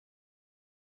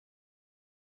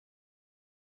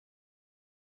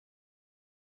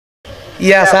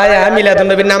ইয়া সায়া মিলাদুন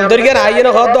নবীর নাম ধরিয়া আইন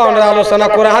হদ আমরা আলোচনা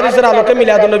করে হাদিসের আলোকে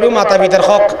মিলাদুন নবী মাতা পিতার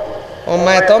হক ও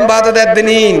মায়তম বাদ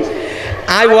দেদিন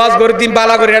আই ওয়াজ করে দিন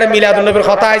বালা করে এটা মিলাদুন নবীর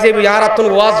কথা আইছে ইয়ার আতুন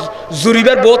ওয়াজ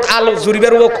জুরিবার বহুত আলো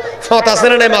জুরিবার ও ফত আছে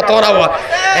না মাতরা ওয়া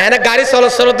এনে গাড়ি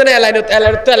চলাচল দেন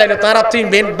এলাইনো তারা তুই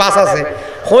মেন বাস আছে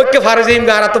হইকে ফারজিম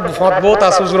গারা তো ফত বহুত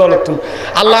আছে জুরল তুম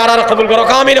আল্লাহ আর কবুল করো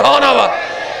আমিন হন আওয়া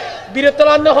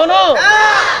বিরতলান হনো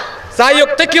যাই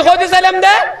হোক তো কি হইতে চাইলাম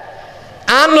দে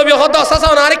আন নবী হদ আসাসা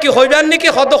আরে কি হইবেন নাকি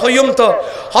হদ হইম তো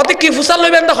হদ কি ফুসাল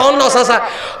লইবেন তো হন আসাসা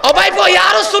অবাই ইয়া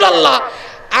রাসূলুল্লাহ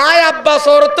আয় আব্বাস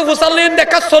ওর তো ফুসাল লইন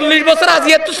দেখা 40 বছর আজি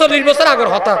তো 40 বছর আগর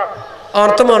হতা অন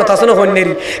তো মনত আছে না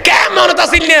হন্নেরি কে মনত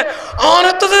আছিল না অন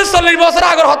তো 40 বছর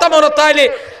আগর হতা মনত তাইলে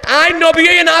আই নবী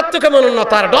এ না তো কে মনত না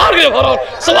তার ডর গেল ভরো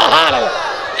সুবহানাল্লাহ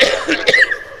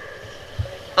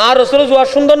আর রাসূল জোয়ার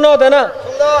সুন্দর না দেয় না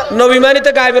নবী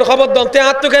মানিতে গায়েবের খবর দমতে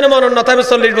হাত তো কেন মনত না তাইবে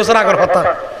 40 বছর আগর হতা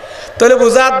তোলে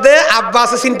বুঝাত দে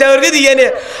আব্বাস চিন্তা করে দিয়ে নে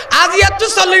আজ এত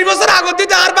 40 বছর আগে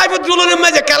দিতে আর ভাই জুলুনের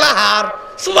মাঝে খেলা হার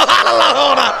সুবহানাল্লাহ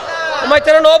ওরা আমায়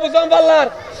তেরা নো বুঝাম পারলার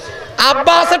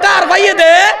আব্বাস এটা আর ভাইয়ে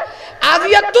দে আজ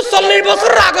এত 40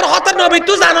 বছর আগের হতা নবী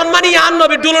তুই জানান মানি আর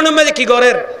নবী জুলুনের মাঝে কি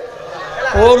করেন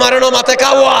ও মারনো মাথা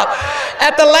খাওয়া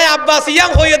এতলাই আব্বাস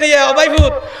ইয়াং হইয়ে দিয়ে ভাই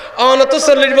ভূত অন তো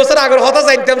 40 বছর আগের হতা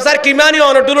যাইতাম স্যার কিমানি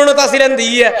অন ডুলনত আছিলেন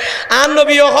দিয়ে আর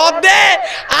নবী হদ দে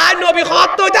আর নবী হদ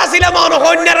তো আছিলাম অন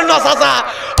হন্যার নসাসা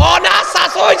অনা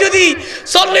সাস হই যদি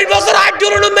 40 বছর আগ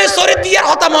ডুলনত মে সরে দিয়ে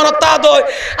হতা মনত তা দই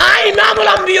আই ইমামুল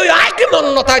আম্বিয়া আই কি মন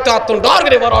নতাই তো আতুন ডর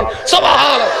করে বরন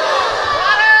সুবহানাল্লাহ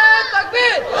আরে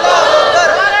তাকবীর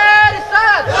আরে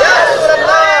রিসাত ইয়া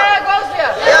রাসূলুল্লাহ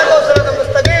ইয়া গাউসিয়া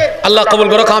মুস্তাগীর আল্লাহ কবুল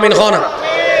করো আমিন খানা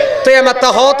তো এমাত্তা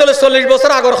হতলে 40 বছর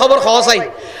আগর খবর খসাই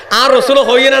আর রাসূল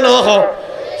হইয়ে না ন হ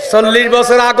 40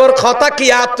 বছর আগর কথা কি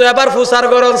আত তো এবার ফুসার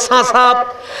গরন সাসাব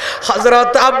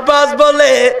হযরত আব্বাস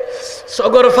বলে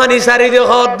সগর ফানি সারি দে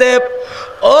হদ দে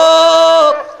ও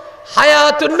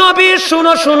হায়াতুন নবী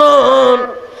শুনো শুনো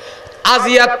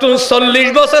আজিয়াতুন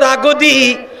 40 বছর আগদি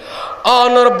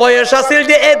অনর বয়স আছিল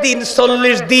যে এদিন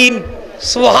 40 দিন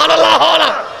সুবহানাল্লাহ হলা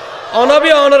অনবী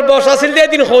অনর বয়স আছিল যে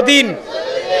এদিন হদিন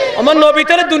আমার নবী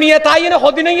তোর দুনিয়া তাই না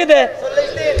হদিন হইয়ে দে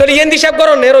তোর ইয়েন হিসাব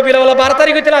করো নে রবিউল আউয়াল 12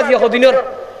 তারিখ হইতে আজি হদিনের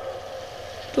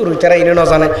তোর তারা ইনে না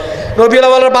জানে রবিউল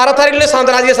আউয়াল 12 তারিখ হলে চাঁদ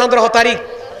আজি চাঁদ 10 তারিখ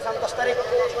 10 তারিখ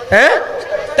হ্যাঁ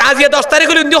আজি 10 তারিখ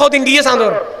হলে হদিন দিয়ে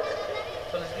চাঁদর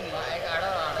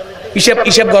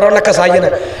হিসাব করো না কাছে না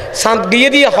চাঁদ দিয়ে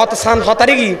দিয়ে হত চাঁদ 10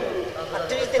 তারিখ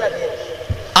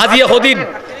আজি হদিন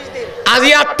আজি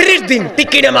 38 দিন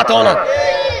টিকিনে মাতো না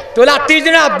তোলে 38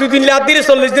 দিনে 2 দিন লাদ দিলে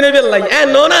 40 দিনে বেল্লাই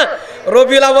নো না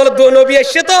রবিউল আউয়াল দো নবী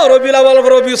এসে তো রবিউল আউয়াল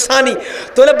রবিউ সানি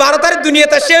তোলে 12 তারিখ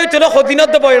দুনিয়াতে সে হইছিল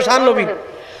হদিনত বয়স আর নবী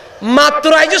মাত্র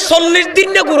আই যে 40 দিন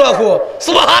না গুরু আফু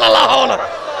সুবহানাল্লাহ না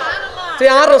তে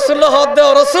আর রাসূলুল্লাহ হদ দে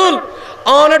রাসূল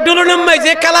অন দুলুনম মাই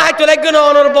যে খেলা হাইতো লাগবে না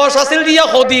অনর বয়স আছিল দিয়া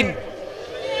হদিন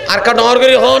আর কা নর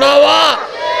গরি হনাওয়া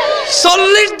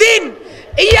 40 দিন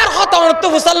ইয়ার হতা অন তো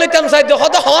ফুসাল লইতাম সাইদ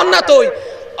হদ হন না তুই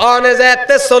অনে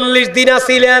যেতে 40 দিন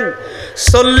আছিলেন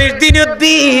 40 দিনের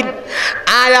দিন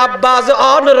আয় আব্বাস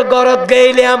অনর গরত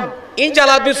গেলাম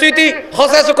ইনশাআল্লাহ বিসুইতি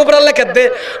খসাস কুবরা লেখে দে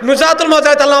নুজাতুল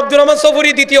মাজাত আল্লাহ আব্দুর রহমান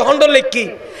সফুরি দ্বিতীয় খণ্ড লেখি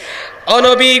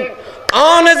অনবী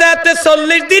অনে যেতে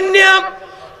 40 দিন নিয়াম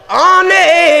অনে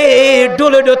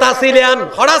ডুলডত আছিলেন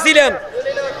হড়া ছিলেন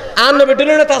আর নবী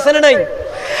ডুলডত আছে না নাই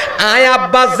আয়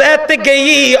আব্বাস যেতে গেই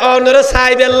অনর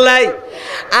সাইবেল্লাই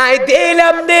আয়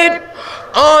দিলাম দিন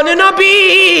অন নবী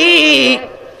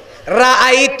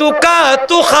রাআইতুকা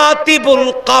তুখাতিবুল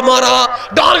কামারা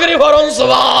ডালগরি ফরন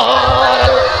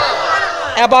সুবহানাল্লাহ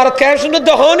এবার কেন শুনে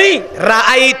দহনি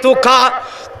রাআইতুকা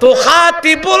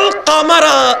তুখাতিবুল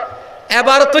কামারা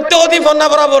এবার তুই তো ওদি ফন্না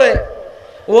বরাবরে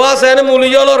ওয়াসেন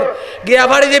মুলিয়লর গিয়া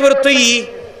বাড়ি যাবির তুই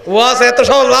ওয়াসে তো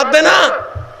সব লাগবে না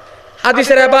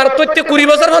হাদিসের এবার তুই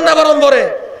 20 বছর ফন্না বরাবরে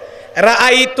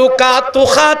রাআইতুকা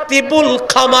তুখাতিবুল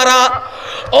কামারা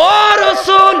ও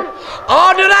রাসূল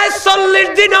অনরাই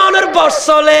 40 দিন অনর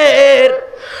বর্ষলের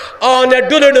অনে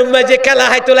দুলুনুম মাঝে খেলা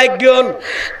হাইতো লাগিয়ন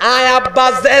আয়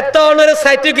আব্বাস এত অনর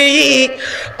সাইতে গই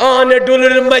অনে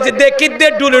দুলুনুম মাঝে দেখি দে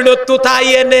দুলুনু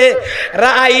তুতাইনে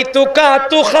রাআইতুকা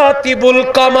তুখাতিবুল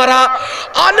কামারা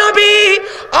অনবী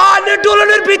অনে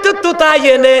দুলুনুর ভিতর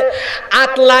তুতাইনে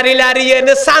আতলারি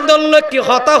লারিয়েনে চাঁদল কি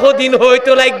হতা হদিন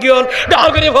হইতো লাগিয়ন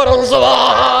ডাগরি ফরন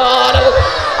সুবহানাল্লাহ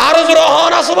আর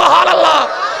জোরহনা সুবহানাল্লাহ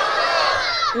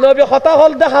নবী হতা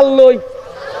হল দেখাল লই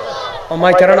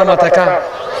আমায় কেন না মাথা কা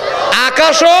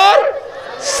আকাশর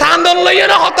চাঁদল লইয়ে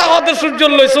না হতা হতে সূর্য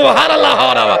লই সুবহানাল্লাহ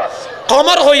হরাবা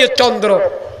কমর হইয়ে চন্দ্র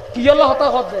কি আল্লাহ হতা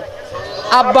হতে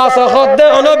আব্বাস হদে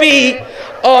নবী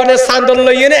অনে সান্দল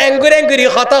লইনে এঙ্গুরি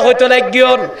কথা হইতো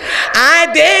লাগিয়ন আয়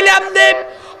দিলাম দে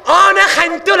অনে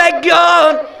খাইতো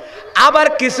লাগিয়ন আবার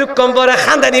কিছু কম পরে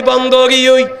খানদানি বন্ধ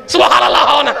গিয়ই সুবহানাল্লাহ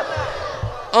না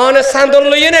অনে সান্দল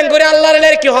লইনে এঙ্গুরি আল্লাহর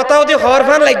লের কি হতা হতি হওয়ার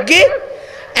ফান লাগি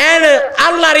এন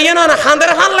আল্লাহর ইয়ে না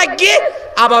খানদার ফান লাগি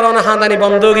আবার অনে খানদানি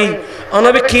বন্ধ গি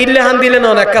অনবি কিলে হান দিলেন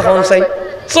অনেক হন চাই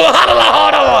সুবহানাল্লাহ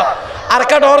আর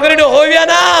কা ডর করি হইবে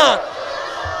না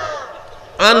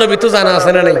আর নবী তো জানা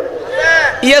আছে না নাই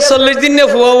ইয়া 40 দিন নে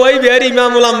ফুয়া ওই বের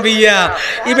ইমামুল আম্বিয়া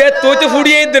ইবে তুই তো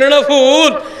ফুড়িয়ে দিন না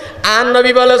ফুল আর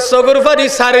নবী বলে সগর ফারি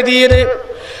সারে দিয়ে রে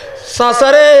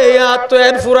সাসারে ইয়া তো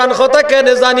এন ফুরান কথা কেন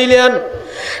জানিলেন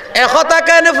এ কথা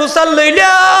কেন ফুসাল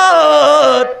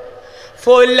লইলেন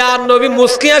ফইলা নবী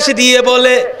মুস্কি আসি দিয়ে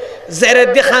বলে জেরে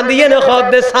দি খান দিয়ে না খদ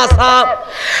দে সাসা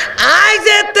আই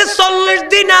যেতে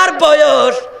 40 দিন আর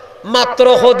বয়স মাত্র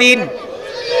হদিন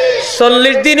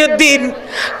 40 দিনের দিন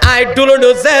আই ডুলনো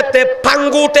যেতে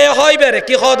পাঙ্গুটে হইবে রে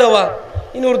কি হ দেওয়া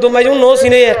ইন উর্দু মাইজু নো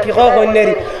সিনে কি হ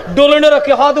হইনেরি ডুলনো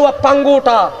কি হ দেওয়া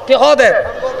পাঙ্গুটা কি হ দে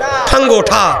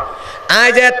পাঙ্গুটা আই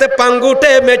যেতে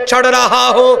পাঙ্গুটে মে ছড় रहा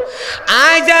हूं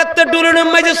আই যেতে ডুলনো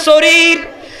মাইজু শরীর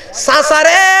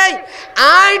সাসারে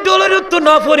আই ডুলনো তো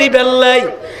না পরি বেলাই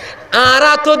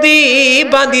আরা তো দি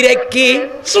বাঁধি রেখি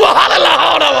সুবহানাল্লাহ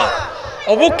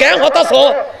অবু কেন হতাছ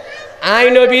আই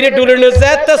নবীর ডুলুন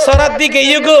যেতে সরার দিকে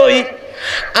ইগোই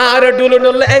আর ডুলুন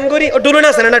এঙ্গুরি ডুলুন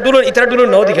আছে না ডুলুন ইতরা ডুলুন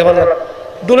নাও দিকে ভালো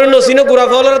ডুলুন নসিনো গুরা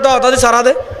ফলের দাও তাদের সারা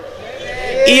দে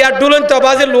ইয়া ডুলুন তো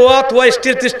বাজে লোয়া তোয়া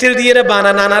স্টিল দিয়ে রে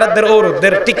বানা নানারদের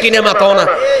ওরদের টিকিনে মাথাও না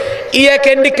ইয়া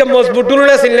কেন্ডিকে মজবুত ডুলুন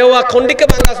আছে লেওয়া খন্ডিকে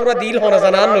বাঙ্গা সুরা দিল হনা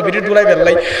জানা নবীর ডুলাই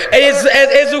বেলাই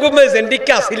এই যুগ মে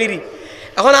জেন্ডিকে আসিলিরি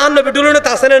এখন আর নবী ডুলুন তো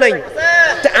আছে না নাই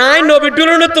আই নবী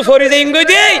ডুলুন তো ফরি যাই ইঙ্গই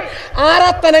দে আর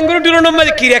তানাঙ্গুর ডুলুন মে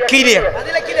কিরে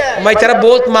মাই তারা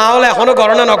বহুত মাওলা এখনো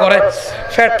গণনা না করে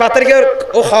ফেট পাতেরকে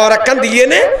ও খরাকান দিয়ে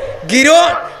নে গিরো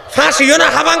ফাঁসিও না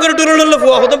হাবাঙ্গুর ডুলুন ল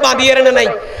ফুয়া হতো বাঁধিয়ে রে নাই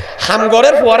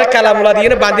হামগরের ফুয়ারে কালামুলা দিয়ে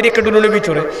বাঁধিয়ে একটা ডুলুন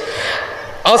ভিতরে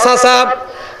অসাসা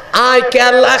আই কে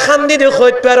আল্লাহ খান দি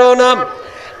কইত পারো না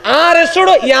আর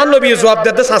ছোড়ো ইয়া নবী জবাব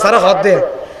দিতে সাসারা হদ দে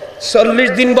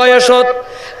 40 দিন বয়সত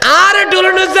আর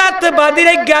ডুলনো যাতে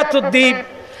বাদিরে গাত দ্বীপ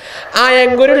আয়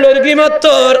আঙ্গুরি লরগি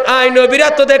মতর আয় নবীরা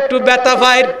তো একটু ব্যথা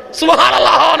পায়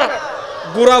সুবহানাল্লাহ না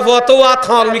গুরা ফতো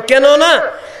আথল মি কেন না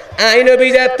আয় নবী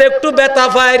যাতে একটু ব্যথা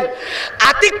পায়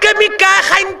আতিককে মি কা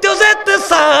খাইতে যেতে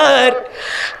স্যার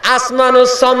আসমান ও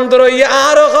চন্দ্র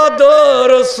আর হদ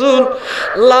রাসূল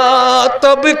লা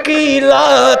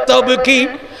তবকি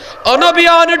অনবী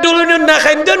অন ডুলনো না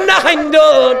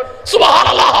খাইন্দন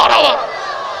সুবহানাল্লাহ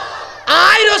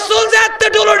আই রাসূল যাতে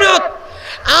ডুলুনত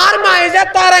আর মাই যা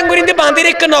তার আঙ্গুরিতে বাঁধি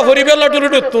রেখে নফরি বেলা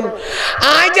ডুলুতুন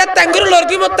আই যা তাঙ্গুর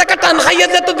লরকি মতকা টান খাইয়া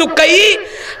যত দুকাই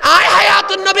আই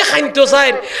হায়াতুন নবী খাইতো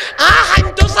সাইর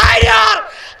খাইতো সাইর আর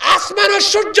আসমান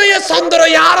সূর্য এ চন্দ্র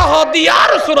ইয়ার হদি ইয়া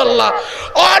রাসূলুল্লাহ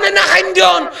অন না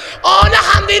খাইন্দন অন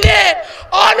হান্দিলে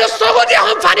অন সগদি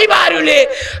হম পানি বারুলে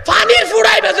পানির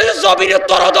ফুড়াই বেজে জবির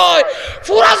তর দয়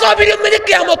ফুরা জবির মধ্যে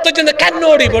কিয়ামত পর্যন্ত কেন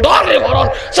নড়িব ডরে ভরন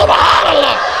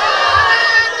সুবহানাল্লাহ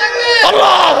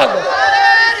আল্লাহু আকবার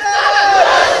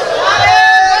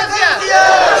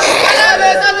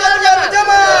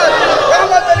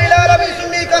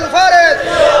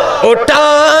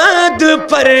उठाद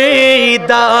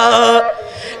पर्दा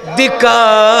दिखा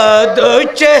दो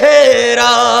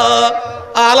चेहरा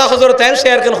आला हजरत है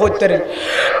शेर कन खुद तेरे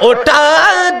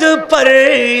उठाद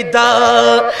पर्दा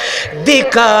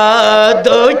दिखा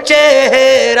दो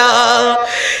चेहरा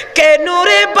के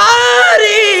नूरे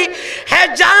बारी है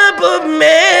जब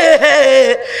में है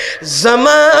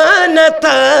ज़माना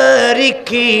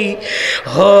तारीकी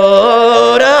हो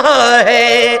रहा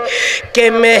है कि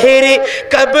मेरी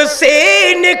कब से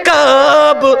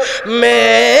निकाब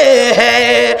में है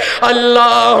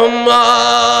अल्लाहुम्मा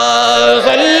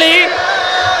सल्ली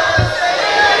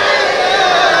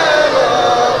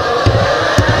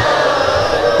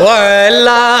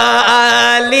वअला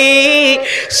आली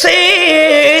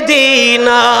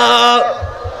सय्यिदीना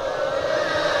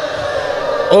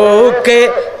ओके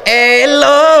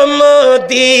एलो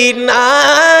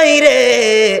मदीनाय रे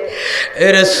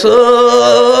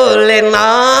रसूल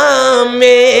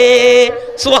नामे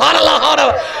सुबहानल्लाह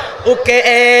ओके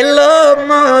एलो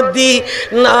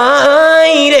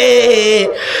मदीनाय रे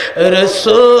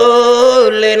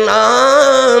रसूल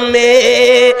नामे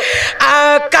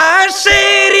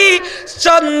आकाशेरी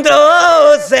चंद्र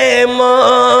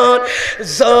जेमन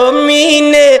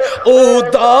जमीने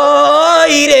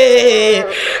उदय रे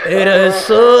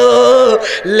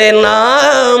रसूल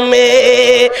नामे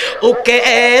उके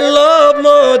एलो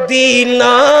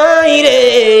मदीनाय रे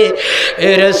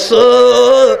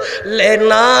रसूल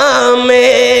नामे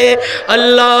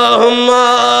अल्लाहुम्मा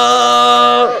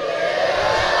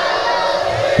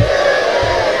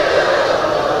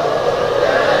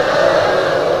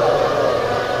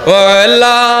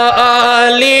वाला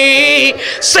आली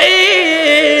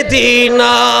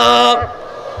सैयदीना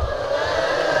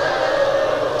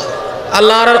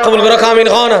আল্লাহর কবুল করো কামিন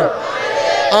হন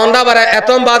অন্দা বারে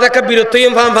এতম বাদে কা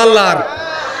বিরতিম ফাম ফাল্লার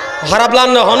খারাপ লান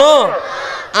না হনো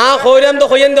আ কইরাম তো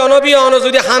কইেন দে অনবি অন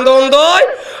যদি হান্দন দই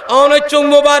অন চুম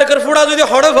মুবারকের ফুড়া যদি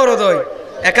হড়ে ফরদ হয়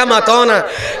একা মাতো না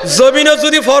জমিন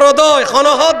যদি ফরদ হয় খন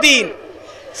হদ দিন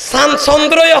সান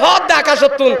চন্দ্রয় হদ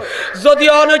আকাশতুন যদি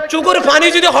অন চুকুর পানি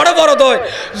যদি হড়ে ফরদ হয়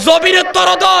জমিনের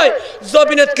তরদ হয়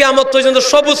জমিনের কিয়ামত পর্যন্ত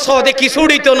সবুজ সদে কি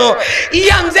ছুড়িত ন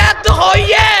ইয়াম জাত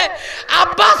হইয়ে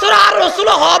আব্বাসর আর রাসূল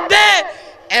হদ দে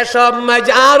এসব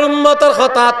মাজার উম্মতের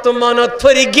কথা তো মনত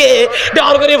পড়ি গে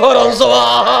ডর করে ভরন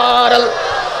সুবহানাল্লাহ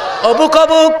অবুক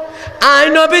অবুক আই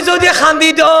নবী যদি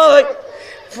খান্দি দই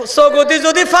সগতি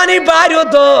যদি পানি বাইর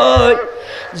দই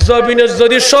জমিনের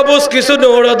যদি সবুজ কিছু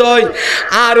নড় দই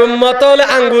আর উম্মত হলে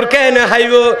আঙ্গুর কেন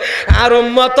হাইব আর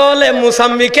উম্মত হলে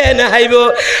মুসাম্মি কেন হাইব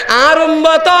আর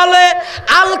উম্মত হলে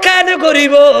আল কেন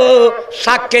করিব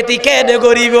সাক্ষেতি কেন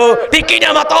করিব ঠিক কিনা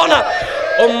মাত না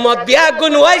উম্মত বিয়া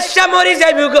গুণ ওয়াইসা মরি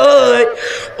যাইব গই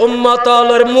উম্মত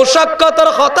হলর মুশাক্কতর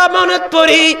কথা মনত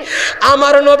পড়ি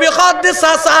আমার নবী খাদ্দে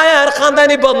সাসায়ার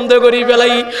খানদানি বন্ধ করি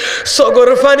বেলাই সগর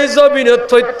ফানি জমিনত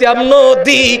ফত্যাম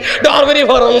নদী ডর করি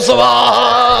ভরম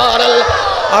সুবহানাল্লাহ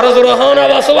আর জুরহানা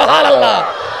ওয়া সুবহানাল্লাহ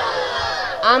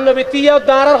আন নবী তিয়া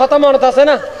দাঁড়ার কথা মনত আছে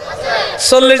না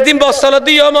 40 দিন বছর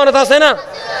দিও মনত আছে না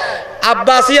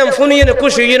আব্বাসিয়াম ফুনিয়ে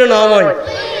খুশি ইয়ে না মই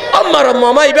আমার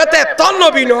মামা ইবাতে তন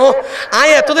নবী ন আই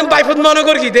এতদিন বাইফুত মনে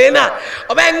করি দে না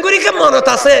অবা আঙ্গুরিকে মনত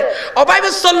আছে অবা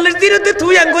 40 দিনতে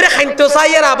তুই আঙ্গুরে খাইতো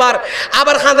চাই আর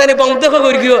আবার খাঁদানি বন্ধ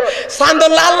করে গিয়ে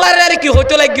চান্দল্লা আল্লাহর আর কি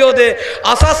হইতো লাগিও দে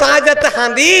আসা সাহায্যতে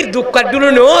খান্দির দুঃখ ডুলো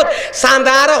নত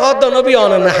চান্দার হদ নবী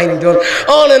অননা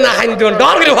হাইন্দন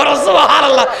ডর করে ভরস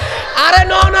সুবহানাল্লাহ আরে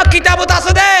ন কিতাবত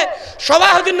আছে দে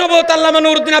সবাই হদিন নবত আল্লামা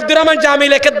নুরউদ্দিন আব্দুর রহমান জামি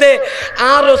লেখে দে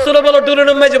আর রাসূল বলে ডুলো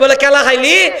নমাজে বলে খেলা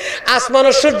খাইলি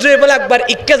আসমানের সূর্য বলে একবার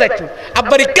ইক্কা যাইতো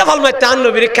আব্বার ইক্কা ফল মারতে আন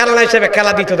নবীর খেলনা হিসেবে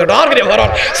খেলা দিত তো ডর করে ভরন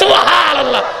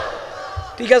সুবহানাল্লাহ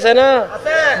ঠিক আছে না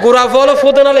গোরা ফল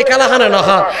ফুদনালে খেলা খানা না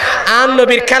আন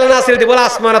নবীর খেলনা ছিল বলে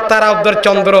আসমানের তারা উদ্দর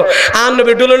চন্দ্র আন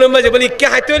নবীর ডুলন মাঝে বলি ইক্কা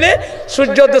হাইতে হলে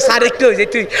সূর্য তো সাড়ে কি হয়ে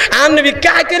যাইতুই আন নবী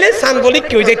ইক্কা হাইতে হলে সান বলি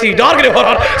কি হয়ে যাইতুই ডর করে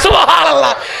ভরন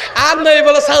সুবহানাল্লাহ আন নবী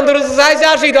বলে সান্দর যাই যা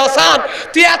আসি দসান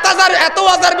তুই এত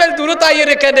হাজার বেল দূর তাই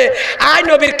এখানে আই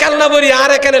নবীর খেলনা বলি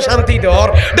আর এখানে শান্তি ডর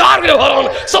করে ভরন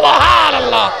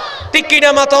সুবহানাল্লাহ ঠিক কিনা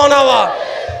মাতো নাওয়া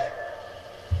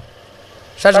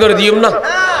শেষ করে দিউম না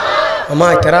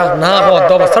আমায় তেরা না হওয়া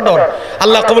অবস্থা ডর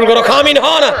আল্লাহ কবুল করো খামিন হ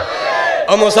না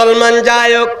ও মুসলমান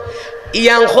যায়ক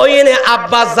ইয়াং হইনে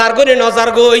আব্বাস জারগনে নজার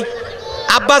গই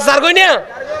আব্বাস জারগই না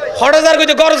হড় জার গই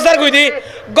গরজ জার গই দি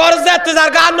গরজ যাতে জার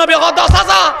গান নবী হ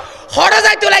 10,000 হড়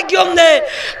যাইতো লাগি ওমনে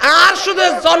আর শুধু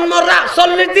জন্মরা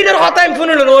 40 দিনের হতাই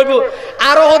ফুনিল রইব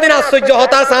আর ওদিন আশ্চর্য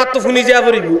হতা সাত তো ফুনি যা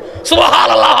পড়িব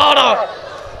সুবহানাল্লাহ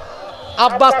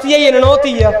আব্বাস তিয়া এনে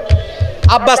নতিয়া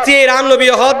আব্বাস তিয়া রাম নবী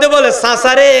হদ বলে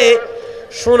সাসারে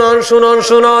শুনন শুনন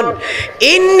শুনন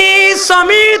ইন্নী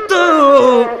সামিতু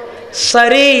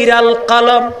শরীরাল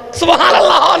কলম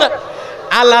সুবহানাল্লাহ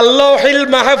আল্লাহুল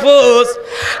মাহফুজ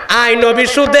আই নবী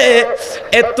সুদে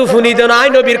এতু ফুনি দেন আই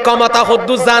নবীর কমাতা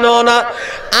হদ্দু জানো না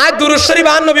আই দুরূদ শরীফ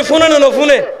আন নবী ফুনে না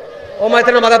ফুনে ও মাইতে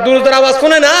না মাথা দুরূদের আওয়াজ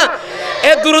শুনে না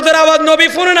এ দুরূদের আওয়াজ নবী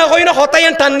শুনে না কই না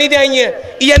হতাইন টান্নি দেইয়ে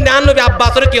ইয়া না নবী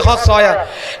আব্বাসরে কি হস হয়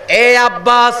এ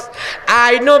আব্বাস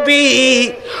আই নবী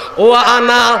ও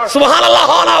আনা সুবহানাল্লাহ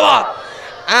হনাওয়া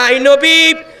আই নবী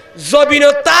জবিন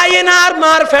তাই না আর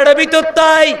মার ফেড় ভিতর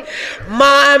তাই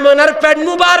মা এমনার পেট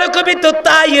মুবারক ভিতর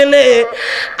তাই এনে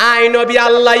আই নবী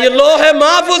আল্লাহ লোহে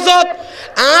মাহফুজত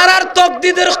আর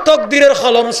তকদিরের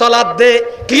কলম সালাত দে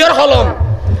কিয়র কলম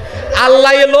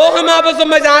আল্লাহ লোহ মাহফুজের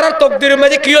মাঝে আর তকদিরের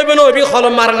মাঝে কি হইবে না হইবে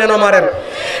কলম মারলে না মারেন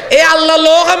এ আল্লাহ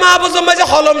লোহ মাহফুজের মাঝে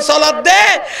কলম সালাত দে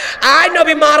আই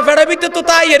নবী মার ফেড়ে ভিতর তো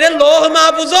তাই এর লোহ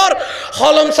মাহফুজর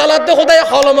কলম সালাত দে খোদায়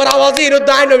কলমের আওয়াজে ইরো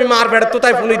দাই নবী মার ফেড়ে তো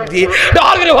তাই ফুনি দিয়ে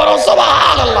ডর করে ভরো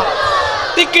সুবহানাল্লাহ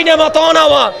ঠিক কিনা মাতো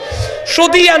নাওয়া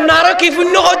শুধু আর নারো কি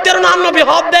পুণ্য হইতে না নবী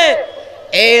হদ দে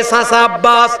এ সাসা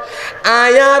আব্বাস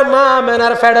আয়ার মা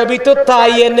মেনার ফেড়ে ভিতর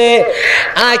তাই এনে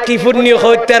আয় কি পুণ্য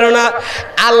হইতে না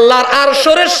আল্লাহর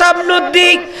আরশের সামনের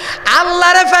দিক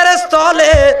আল্লাহর ফেরেশতা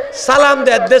হলে সালাম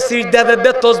দে সিজদা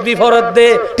দে তাসবিহ ফরত দে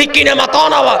ঠিক কিনা মাতো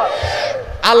নাওয়া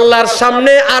আল্লাহর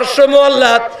সামনে আরশ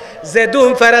মুআল্লাত যেদুম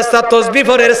ফেরেশতা তসবিহ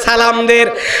পড়ের সালাম দের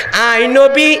আই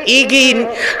নবী ইগিন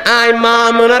আই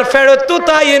মামনার ফেরত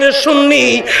তাইন শুননি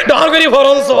ডগরি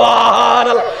ফরন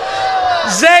সুবহানাল্লাহ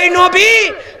যেই নবী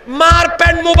মার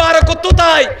পেন মুবারক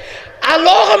তুতাই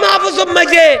আল্লাহ মাহফুজুম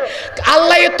মাঝে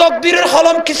আল্লাহ তকদিরের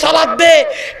হলম কি সালাত দে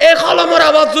এই হলমের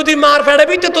আওয়াজ যদি মার ফেড়ে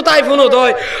বিতে তো তাই ফোন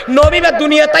হয় নবী বা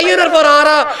দুনিয়া তাইয়ের পর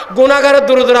আরা গুনাহগারের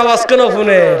দুরুদের আওয়াজ কেন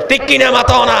শুনে ঠিক কিনা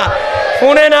মাথাও না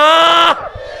শুনে না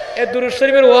এ দুরুদ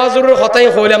শরীফের ওয়াজুর কথাই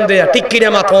কইলাম দেয়া ঠিক কিনা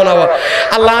মাথাও না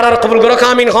আল্লাহ আর কবুল করো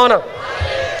আমিন খানা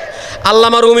আল্লাহ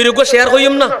আমার উমিরুকে শেয়ার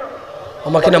কইম না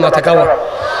আমাকে না মাথা খাওয়া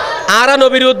আরা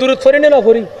নবীর দুরুদ পড়ি না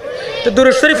পড়ি তো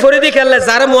দুরুদ শরীফ পড়ি দি খেললে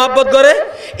যারা মুহাব্বত করে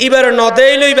এবার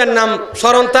নদেইল ইবার নাম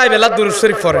স্মরণ তাই বেলা দুরুদ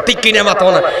শরীফ পড়ে ঠিক কিনা মাথা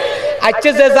না আচ্ছা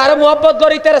যে যারা মুহাব্বত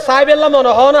করে তারা সাই বেলা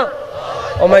মনে হয় না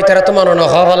ও মাই তারা তো মনে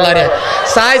হয় আল্লাহ রে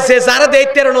সাই যে যারা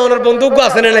দেখতে না ওনার বন্ধুক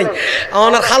আছে না নাই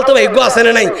ওনার খালতো ভাইগো আছে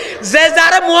না নাই যে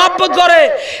যারা মুহাব্বত করে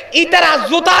ইতার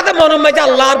জুতাতে মনে হয় যে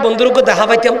আল্লাহর বন্ধুকে দেখা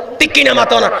পাইতাম ঠিক কিনা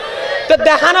মাথা না তো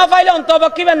দেখা না পাইলে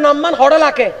অন্তপক্ষে ইবার নামমান হড়ে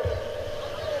লাগে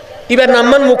ইবার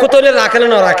নামমান মুখ তলে রাখে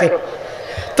না রাখে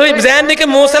তো যেন দেখে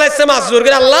মুসা আলাইহিস সালাম আসজুর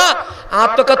করে আল্লাহ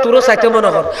আত্মকা তুরো সাইতে মনে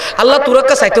কর আল্লাহ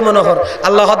তুরকা সাইতে মনে কর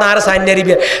আল্লাহ তার সাইন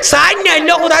নেরিবে সাইন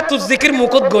নাইলো খোদা তুজ জিকির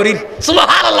মুখত গরিল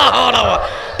সুবহানাল্লাহ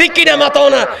ঠিক কি না মাতাও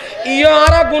না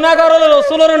ইয়ারা গুনাহগার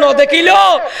রাসূলের ন দেখিলো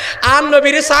আর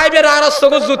নবীর সাহেবের আর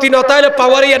সগ জুতি নতাইলো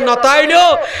পাওয়ার ইয়ার নতাইলো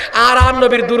আর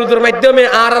নবীর দুরুদের মাধ্যমে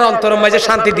আর অন্তরের মাঝে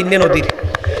শান্তি দিন নদীর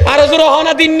আর জোর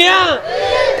হনা দিন না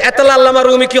এতলা আল্লামা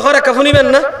রুমি কি করে কাফুনিবেন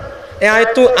না আয়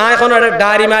তু আয় এখন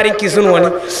ডায়েরি মারি কিছু নি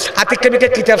আতিকে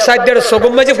কিতাব সাহিত্যের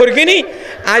সগম মাঝে ফরকিনি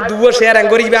আয় দুবো শেয়ার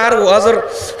আঙ্গরি আর ওয়াজর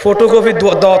ফটোকপি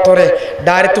দরে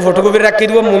ডায়েরি তো ফটোকপি রাখি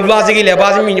দিব মূল্য আজি গিলে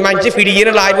বাজ মানছে ফিরিয়ে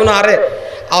লাইব না আরে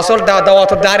আসল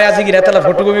দাওয়াত ডায়েরি আজি গিলে তাহলে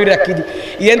ফটোকপি রাখি দি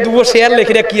ইয়েন দুবো শেয়ার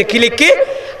লিখে রাখি কি লিখে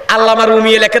আল্লাহ আমার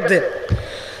রুমিয়ে লেখে দে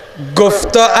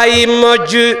গুফত আই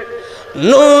মজ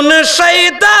নুন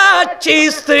শৈদা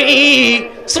চিস্তি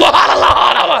সুবহানাল্লাহ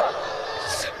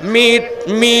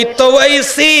मी तो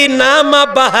वैसी नाम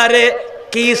बहरे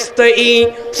किस्त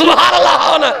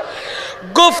सुबहानअल्लाह ना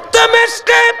गुफ्त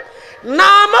मिस्के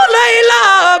नाम लैला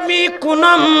मी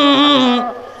कुनम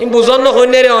इन बुजुर्ग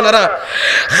होने रे ओनरा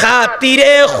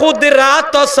खातिरे खुद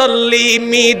रात तसल्ली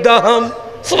मी दहम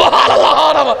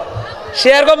सुबहानअल्लाह ना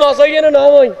शेर को मौसई ना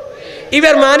नाम होई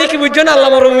इबार मानी की बुझो ना अल्लाह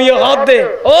मरुमिया हाथ दे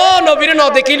ओ नबीर न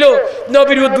देखिलो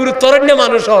नबीर दूर तरण्य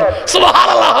मानुष और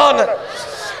सुबहानअल्लाह ना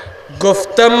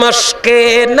गुफ्त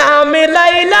मश्के नाम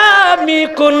लैला मी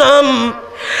कुनम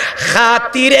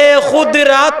खातिरे खुद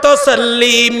रात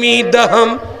तसल्ली मी दहम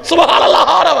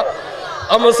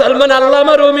सुबहानअल्लाह मुसलमान अल्लाह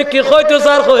मरूमी की खोई तो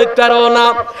सार खोई करो ना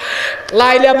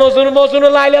लाइला मजनू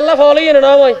लाइला अल्लाह फॉलो ये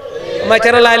ना भाई मैं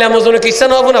तेरा लाइला मजनू किस्सा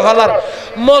ना बुना फलार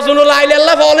मजनू लाइला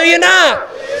अल्लाह फॉलो ये ना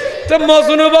तो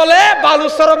मजनू बोले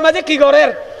बालुसरम मजे की करे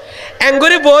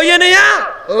एंगुरी बोये ने या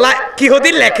की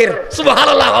होती लेकर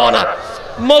सुबहानअल्लाह ना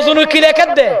मजनू की लेकर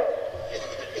दे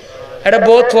এটা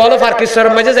বহুত ফলো ফারকিসর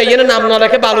মাঝে যাইয়ে না নাম না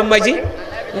লেখে বালুম মাইজি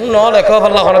ন লেখো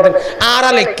আল্লাহ হরদিন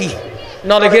আরা লেখি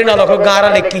ন লেখি ন লেখো গারা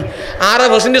লেখি আরা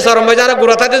বসিনি সরম মাঝে আরা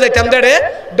গুরাতাতে যাইতাম দেড়ে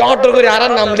ডট ডট করে আরা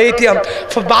নাম লইতাম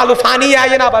বালু ফানি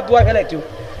আইয়ে না বাদ দুয়া খেলাইতু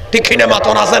ঠিক কিনা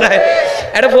মাতন আছে না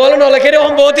এটা বল ন লেখে রে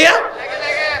হম বহুতিয়া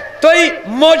তুই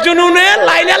মজনুনে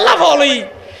লাইলা আল্লাহ ফলই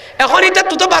এখন এটা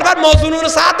তুই তো বারবার মজনুর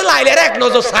সাথে লাইলার এক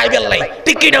নজর সাইবেল লাই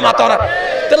ঠিক কিনা মাতন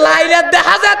তো লাইলা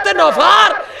দেখা যাচ্ছে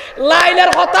নফার লাইলার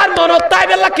হতার মনত তাই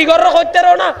বেলা কি করে হইতে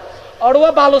রো না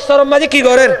অড়ুয়া বালুসরম মাঝে কি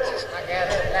করেন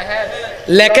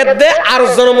লেখে দে আর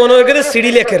জন মনে করে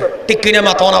সিঁড়ি লেখের ঠিক কিনা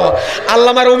মাথা না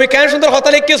আল্লামার উমি কেন সুন্দর হতা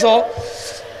লিখেছ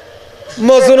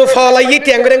মজনু ফলাই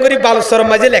ট্যাঙ্গরি বালুসরম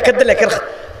মাঝে লেখে দে লেখের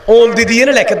ওল দিদি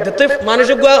না লেখে দে তুই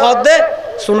মানুষের গুয়া হত দে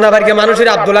সুন্না বাড়িকে মানুষের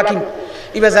আব্দুল হাকিম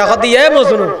ইবার যা হত দিয়ে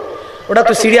মজনু ওটা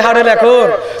তুই সিঁড়ি হাড়ে লেখর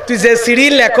তুই যে সিঁড়ি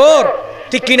লেখর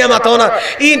ঠিক কিনা মাথাও না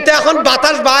ইনটা এখন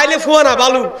বাতাস বাইলে ফুয়া না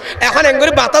বালু এখন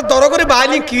এঙ্গরি বাতাস দর করে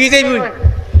বাইলে কি যাইবি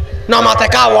না মাথা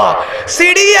কাওয়া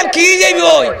সিঁড়ি আর কি যাইবি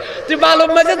ওই তুই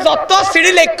বালুর মাঝে যত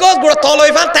সিঁড়ি লেখস গোড়া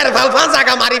তলই ফান তের ফাল ফান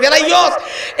জায়গা মারি ফেলাইস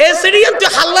এই সিঁড়ি তুই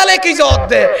হাল্লা লেখি জত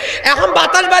দে এখন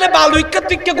বাতাস বাইলে বালু ইক্কা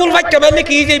তুই গুল ফাইকা মারলে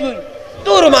কি যাইবি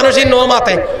তোর মানুষের ন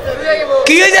মাথায়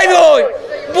কি যাইবি ওই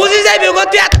বুঝি যাইবি গো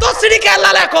তুই এত সিঁড়ি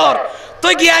কেলা লেখর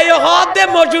তুই গিয়ে হদ দে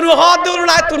মজুরু হদ দে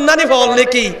না তুই নানি ফল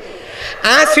নাকি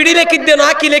सीढ़ी लेखी दे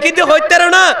ना की लेखी दे होते रहो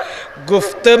ना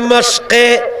गुफ्त मश्के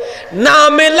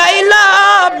नाम लैला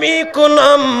मी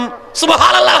कुनम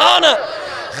सुबहानअल्लाह ना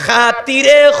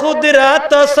खातिरे खुद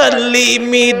रात तसल्ली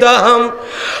मी दहम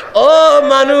ओ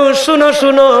मानु सुनो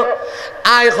सुनो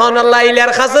आय खान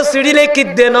लाइलार खासे सीढ़ी लेखी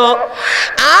दे ना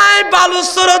आय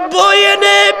बालुसरत बोये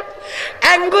ने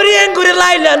এঙ্গুরি এঙ্গুরি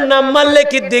লাইলার নাম মারলে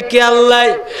কি দেখি আল্লাহ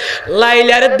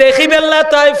লাইলার দেখি বেল্লা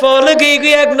তাই ফল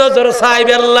গিয়ে এক নজর চাই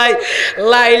বেল্লাই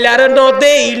লাইলার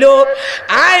নদেইলো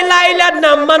আয় লাইলার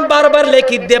নাম মান বারবার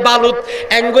লেখি দে বালুত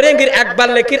এঙ্গুরি এঙ্গুরি একবার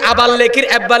লেখির আবার লেখির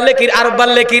একবার লেখির আরবার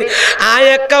লেখির আয়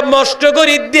একটা মষ্ট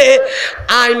করি দে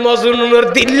আয় মজনুর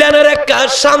দিল্লানের একটা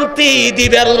শান্তি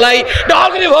দিবেল্লাই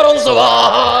ডগরি ভরণ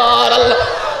সুবহানাল্লাহ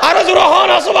আর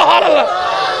জুরহানা সুবহানাল্লাহ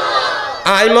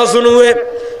আই মজনুয়ে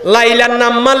লাইলার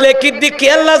নাম মারলে কি দিক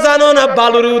আল্লাহ জানো না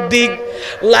বালুর উদ্দিক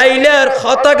লাইলার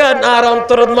খতাগান আর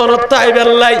অন্তর মনত তাই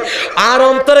বেল্লাই আর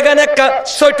অন্তর গান একটা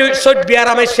সট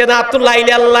বিয়ারামে সেনা তো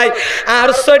লাইলা আল্লাহ আর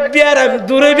সট বিয়ারাম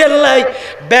দূরে বেল্লাই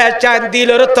বেচান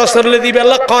দিলর তসরলে দি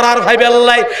বেল্লা করার ভাই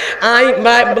বেল্লাই আই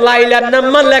লাইলার নাম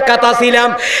মারলে কথা ছিলাম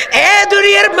এ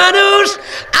দুনিয়ার মানুষ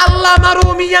আল্লাহ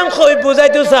মারুমিয়াম কই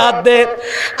বুঝাইতো সাথ দে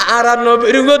আর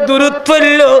নবীর দূরত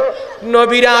পড়লো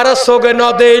নবীর আর সোগে ন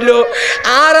দেইলো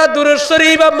আর দূরের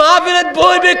শরীফ মাহফিলত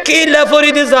বইবে কিলা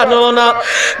ফরিদি জানো না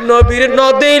নবীর ন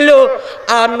দেইলো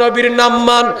আর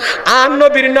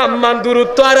নবীর নাম মান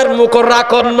দূরত্ব আর মুখর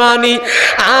রাখন মানি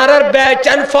আর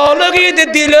বেচান ফলগি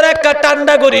দিলের একটা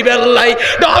ঠান্ডা করি বেল্লাই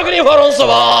ডগরি ভরণ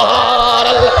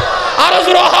সুবহানাল্লাহ আর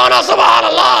সুবহানা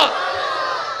সুবহানাল্লাহ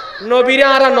নবীর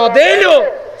আর ন দেইলো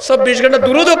 24 ঘন্টা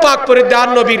দুরুদ পাক করে দান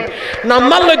নবীর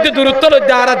নাম্মাল লইতে দূরত্ব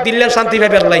লইতে আর দিল্লে শান্তি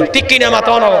পাবে আল্লাহ ঠিক কি না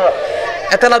মাথা না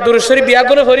এতলা দূর শরীফ বিয়া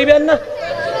করে ফরিবেন না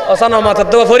অসানা মাথা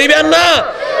দোয়া ফরিবেন না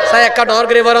সাই একটা ডর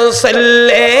করে বড়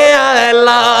সাল্লে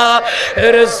আলা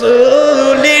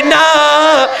রাসূলিনা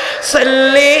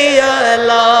সাল্লি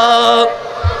আলা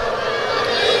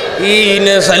ইন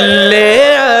সাল্লে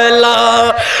আলা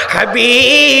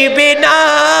হাবিবিনা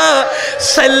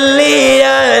সাল্লি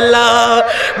আলা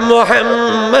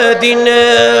মুহাম্মাদিন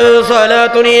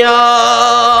সালাতুনিয়া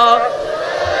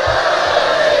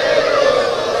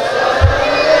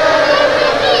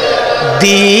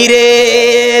ধীরে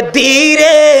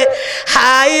ধীরে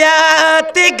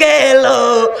হায়াত গেল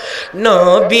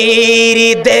নবীর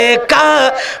দেখা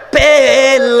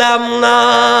পেলাম না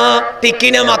ঠিক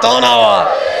কিনা মাথা না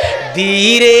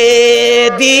ধীরে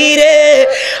ধীরে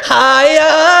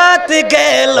হায়াত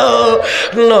গেল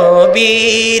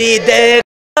নবীর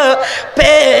দেখা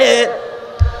পে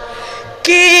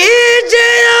কি যে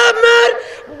আমার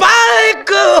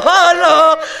ভাগ্য হলো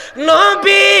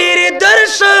নবীর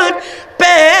দর্শন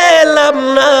পেলাম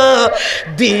না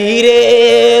ধীরে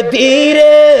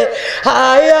ধীরে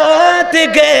হায়াত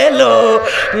গেল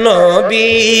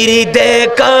নবীর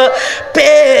দেখা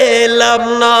পেলাম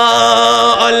না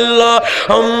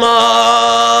আল্লাহুম্মা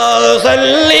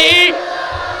সাল্লি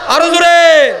আর জোরে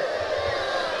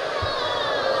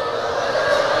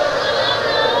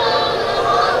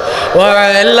ওয়া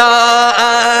আলা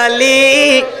আলি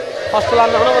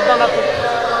আসসালামু আলাইকুম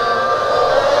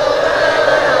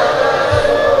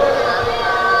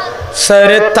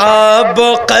सरताब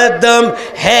कदम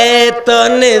है तो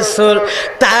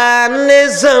सुल्तान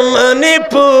ज़माने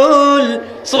पुल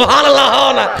सुभान अल्लाह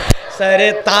ना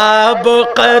सरताब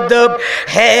कदम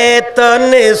है तो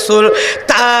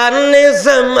सुल्तान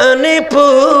ज़माने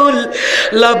पुल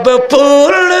लब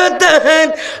पुल दहन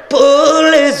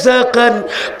पुल ज़क़न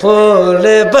पुल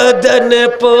बदन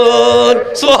पुल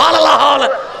सुभान अल्लाह ना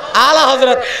आला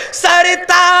हज़रत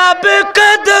सरताब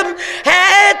कदम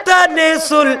है तने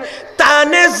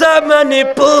सुल्तान ज़माने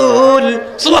पुल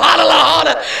सुभान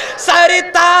अल्लाह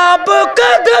सरताब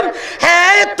कदम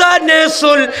है तने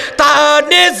सुल्तान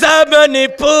ज़माने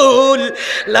पुल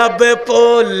लब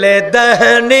पुल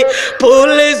दहन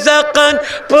पुल ज़क़न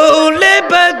पुल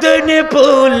बदन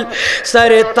पुल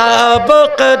सरताब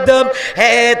कदम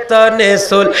है तने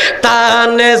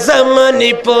सुल्तान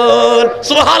ज़माने पुल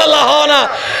सुभान अल्लाह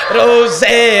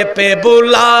रोज़े पे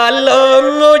बुला लो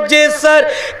मुझे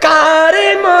सरकार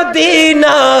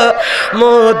मदीना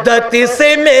मुद्दत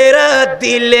से मेरा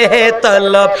दिल है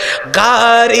तलब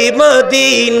गारी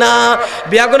मदीना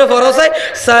बियागुन फरोसे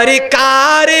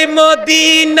सरकार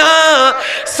मदीना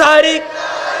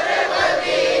सरकार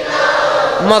मदीना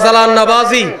मसला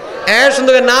नवाजी ऐ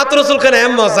सुंदर नात रसूल का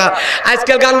नाम मौसा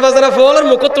आजकल गान बजना फोल और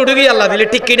मुकुट टूट गई अल्लाह दिले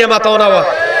टिक्की ने माता होना वा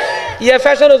ये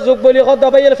फैशन जुग बोली खुद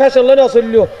दबाई ये फैशन लेना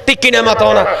सुल्लियो टिक्की ने माता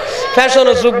होना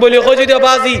फैशन जुग बोली खुद जो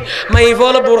बाजी मैं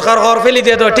फॉल बुरखार और फेली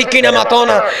दे दो टिक्की ने माता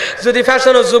होना जो दी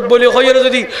फैशन जुग बोली खुद ये जो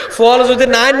दी फॉल जो दी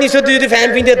नान निशो दी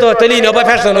फैन पिन दे दो तली नबा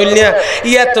फैशन उल्लिया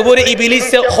ये तो बोले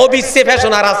इबिलिस से खोबिस से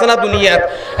फैशन आरासना दुनिया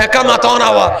का माता होना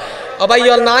वा अब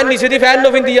ये नान निशो दी फैन नो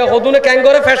पिन दिया खुद उन्हें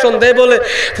कैंगोरे फैशन दे बोले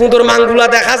फुंदर मांगुला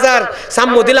देखा जार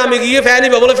सामुदिला में ये फैन ही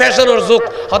बोले फैशन और जुग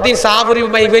हदीन साफरी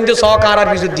मैं इवेंट जो सौकारा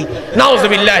बिजुद्दी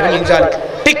नाउज़ुबिल्लाहि मिन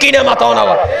ज़ालिक टिक्की ने माता होना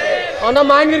वा ना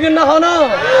मांग गिर ना होना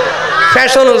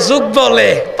ফ্যাশন যুগ বলে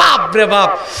বাপ রে বাপ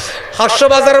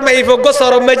হর্ষবাজার মাইভোগ্য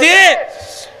সরম মাঝে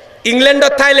ইংল্যান্ড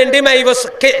থাইল্যান্ডে মাইব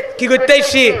কি করতে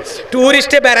আসছি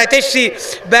টুরিস্টে বেড়াইতে আসছি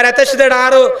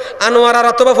আরো আনোয়ার আর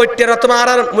অথবা ফৈটের অথবা আর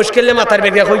মুশকিলে মাথার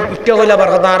বেগিয়া হইলে আবার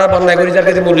কথা আর বন্ধাই করি যার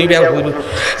কাছে বলি ব্যাগ হইল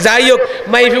যাই হোক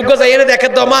মাইভোগ্য যাই না দেখে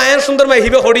দমা এন সুন্দর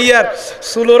মাইহিবে হরিয়ার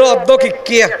সুলোর অর্ধ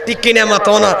কিকিয়া টিকিনা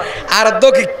মাতো না আর অর্ধ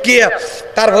কিকিয়া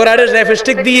তারপর আরে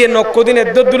রেফস্টিক দিয়ে নক্কদিন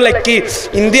এদ্দুর লাইকি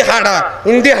ইন্দি হাড়া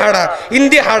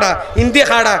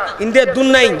ইন্দি দুন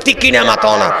নাই টিকিনা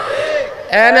মাতো না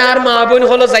এনে আর মা বোন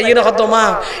হলো যাইয়ে না হতো মা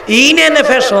ইনে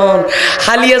ফ্যাশন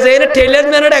হালিয়া যাই না টেলার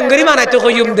ম্যানে ড্যাঙ্গরি বানাইতে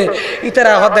কইম দে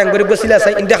ইতারা হত ড্যাঙ্গরি বসিলা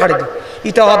চাই ইন্দে হাড়ে দি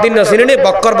ইতা হদিন নছিনে নে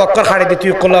বক্কর হাড়ে দি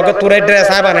তুই কলকে তোরে ড্রেস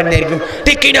আই বানাই নাই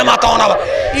ঠিক কিনা মাথা না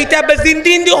ইতা বে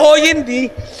জিন্দি হইন দি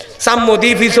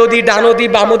সাম্মদি ফিসদি ডানদি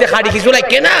বামদি হাড়ি কিছু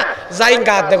লাগে না যাই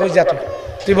গাত দেখো যা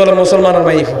তুই বল মুসলমানের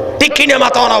মাইফ ঠিক কিনা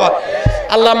মাথা না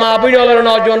আল্লাহ মা বোন হলো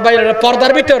নওজোয়ান ভাই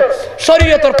পর্দার ভিতর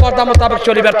শরীয়তের পর্দা মোতাবেক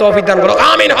চলিবার তৌফিক দান করো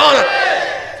আমিন হন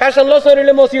ফ্যাশন লো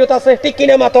শরীরে মসিয়ত আছে ঠিক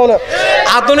কিনা মাতো না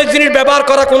আধুনিক জিনিস ব্যবহার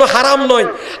করা কোনো হারাম নয়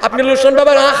আপনি লোশন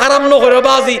ব্যবহার হারাম ন করে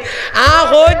বাজি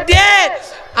হই দে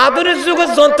আধুনিক যুগের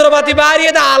যন্ত্রপাতি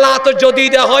বাড়িয়ে দে আলা তো যদি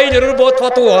দে হয় নেরুর বহুত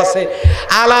ফতোয়া আছে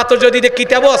আলা তো যদি দে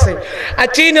কিতাবও আছে আর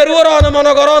চিনেরুর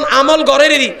মনগরণ আমল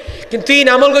গড়েরই কিন্তু ইন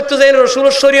আমল করতে যাই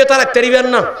রসুলের শরীয়ত রাখতে পারিবেন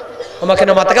না আমাকে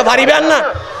না মাথাকে পারিবেন না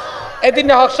এদিন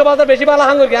হর্ষবাজার বেশি ভালো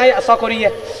হাঙ্গুর গাই আশা করিয়ে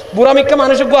বুড়া মিক্কা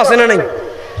মানুষের গো আছে না নাই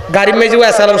গাড়ির মেজে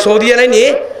আসলাম সৌদিয়া নাই নিয়ে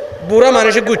বুড়া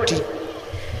মানুষের গুটি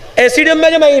এসিডের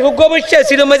মেজে মাই হুগ্গ বসছে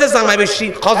এসিডের মেজে জামাই বসছি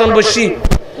খজন বসছি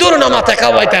দূর না মাথা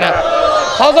খাওয়াই তারা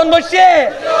খজন বসছে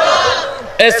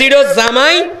এসিড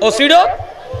জামাই অসিড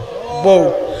বউ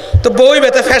তো বই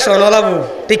বেতে ফ্যাশন ওলা বউ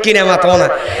ঠিক কিনা মাথা না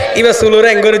এবার চুলোর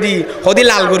অ্যাঙ্গর দি হদি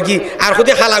লাল গরগি আর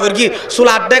হদি হালা গরগি চুল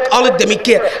আর্ধেক অলুদ্দে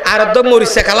মিক্কে আর অর্ধেক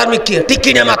মরিচা কালার মিক্কে ঠিক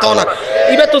কিনা মাথা না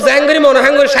এবার তো জ্যাঙ্গরি মনে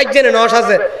হাঙ্গরি সাইজে না নস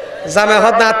আছে জামে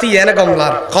হদ নাতি এনে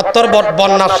গমলার খত্তর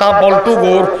বন্যা সাপ বল্টু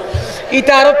গোর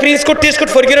ইটা আরো টিস্কুট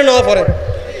ফরগিরে নেওয়া পরে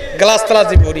গ্লাস তলা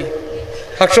যে বড়ি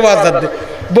একশো বাজার দে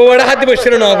বউটা হাত দিয়ে বসে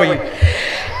নেওয়া বই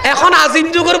এখন আজিম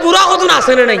যুগের বুড়া হতুন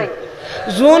আসে না নাই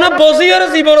জোন বজিওর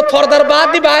জীবন থরদার বাদ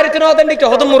দি বাইরে না দেন কি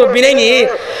হত মুরব্বি নাই নি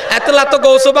এত লাত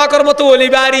গৌসবাকর মতো ওলি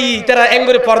বাড়ি তারা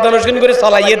এঙ্গরে পর্দা নস্কিন করে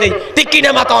চলাইয়ে দেয় ঠিক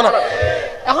কিনা মাথা না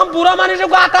এখন বুড়া মানুষের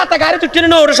আতা গাড়ি তুটে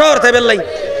না ওর শহর থেকে বেলাই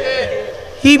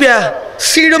ইবা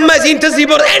সিডম মাজিনতে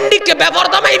জীবন এন্ডিকে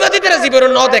ব্যাপারটা মাইবা দিতে জীবন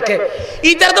ন দেখে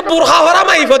ইতার তো বুরখা হরা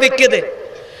মাইফা দেখকে দে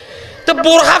তো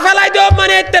বুরখা ফেলাই দাও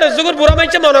মানে এর যুগের বুড়া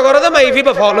মাইছে মনে করে মাইফি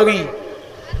বা ফলগি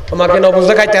তোমাকে ন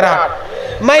বুঝে খাইতারা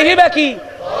মাইফি বাকি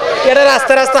এরা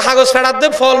রাস্তা কাগজ ফেড়াত দে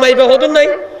ফল মাইবা হতুন নাই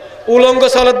উলঙ্গ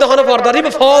চলত দে কোনো পর্দা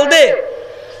দিবে ফল দে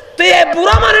তো এ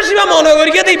বুড়া মানুষ ইবা মনে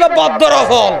করি দে ইবা বদ্ধর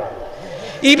ফল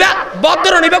ইবা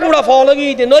বদ্ধর নিবা গুড়া ফল গি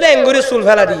দে নরে এঙ্গুরি চুল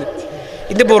ফেলা দি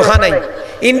ইন্দে বোরখা নাই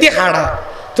ইন্দি হাড়া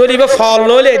তোর ইবা ফল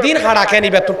নইলে দিন হাড়া খেয়ে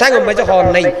নিবে তোর ঠ্যাং মাইছে হন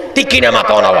নাই ঠিক কিনা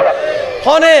মাথা না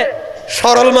হনে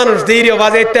সরল মানুষ দেরি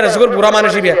বাজে তেরো যুগের বুড়া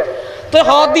মানুষ ইবে তো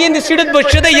হদ দিয়ে সিটত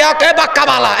বসে দে ইয়া কে বাক্কা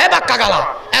বালা এ বাক্কা গালা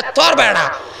এত আর বেড়া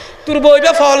তোর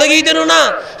বইবে ফল গিয়ে দেন না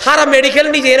হারা মেডিকেল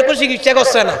নিজে এরকম চিকিৎসা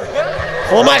করছে না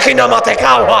হোমা কিনা মাথায়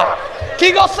খাওয়া কি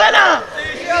করছে না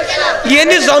ইয়ে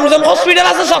জমজম হসপিটাল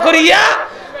আছে সকরিয়া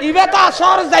ইবা তা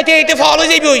শহর যাইতে এইতে ফল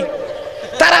হয়ে যাইবই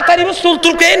তাড়াতাড়ি চুল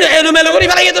তুলকে এলোমেলো করে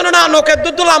ফেলাই যেত না নখের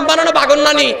দুধ লাম বানানো বাগন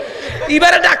নানি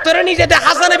এবারে ডাক্তারে নিজে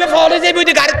হাসা নেবে ফল হয়ে যাইবই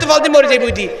গাড়িতে ফল দিয়ে মরে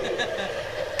যাইবই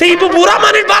তো এই বুড়া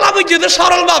মানুষ বালা বুঝছি তো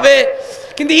সরল ভাবে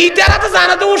কিন্তু ইটারা তো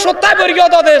জানা তো ও সত্যায় পরিকে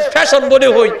তাদের ফ্যাশন বলে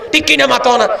হই ঠিক কিনা মাথা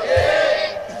না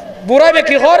বুড়াই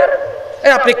বিক্রি কর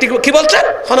আপনি কি বলছেন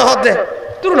হনে হদ দে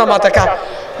তোর না মাথা কা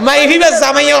মাই হিবে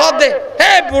জামাইয়া হদ দে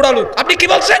হে বুড়া লোক আপনি কি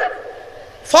বলছেন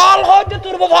ফল হদ দে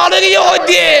তোর ফল গিয়ে হদ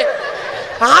দিয়ে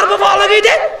আর বউ ফল গিয়ে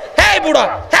দে হে বুড়া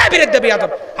হে বিরেক দেবী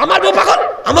আদম আমার বউ পাগল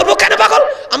আমার বউ কেন পাগল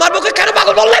আমার বউকে কেন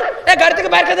পাগল বললেন এ গাড়ি থেকে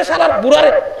বাইরে খেতে সালার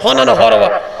বুড়ারে হনা না হরবা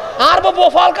আর বউ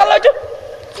ফল কাল লইছো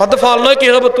হদ ফল নয় কি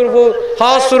হবে তোর বউ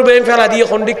হাস তোর বেন ফেলা দিয়ে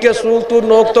খন্ডিককে সুল তোর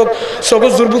নখ তোক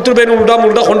সগজ জুরবুল তোর বেন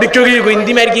উল্টা খন্ডিক গিয়ে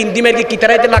ইন্দি মারকি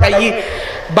কিতারাইতে লাগাই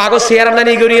বাগো চেয়ারা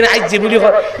নানি গড়ি আজ যে বলি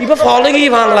ইবা ফল গিয়ে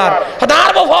বাংলার হদ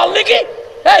আর বউ ফল নাকি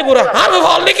এই বুড়া আর বউ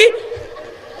ফল নাকি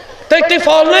তুই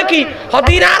ফল নাকি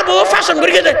হদিন আর বউ ফ্যাশন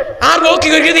করে দে আর বউ কি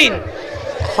করে দিন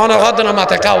হন হদ না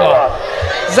মাথা খাওয়া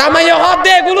জামাই হদ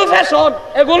দে এগুলো ফ্যাশন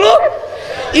এগুলো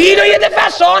ই নইয়ে দে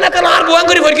ফ্যাশন এত আর বউ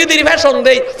করে ভরকে দিই ফ্যাশন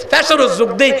দেই ফ্যাশন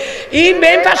যুগ দেই ই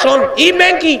মেন ফ্যাশন ই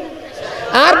মেন কি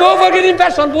আর বউ ভরকে দিন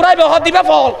ফ্যাশন বুড়াই হদ দিবা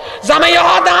ফল জামাই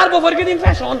হদ আর বউ ভরকে দিন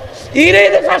ফ্যাশন ই রে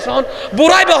দে ফ্যাশন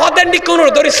বুড়াই হদ এন্ডি কোনর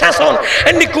ধরে শাসন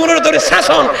এন্ডি কোনর ধরে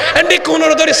শাসন এন্ডি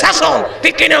কোনর ধরে শাসন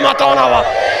ঠিক কিনা মাথা না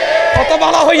কত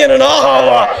ভালো হইয়ে না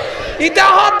হওয়া ইটা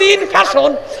দিন ফ্যাশন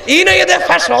ই নয় এদের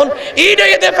ফ্যাশন, ই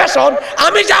নয় এদের ফ্যাশন,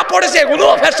 আমি যা পড়েছি এগুলো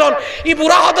ফ্যাশন। ই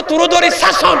বুড়া হতো তোর ধরে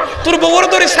শাসন, তোর বউর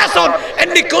ধরে শাসন,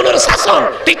 এমনি কোন শাসন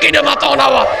ঠিক কিনা মাথা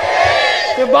নাওয়া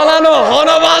বালানো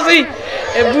হনবাজি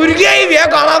বুড়িয়াই বিয়া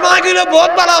গলা মাগিলো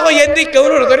বহুত বালা হয় এমনি কেউ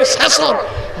ধরে শাসন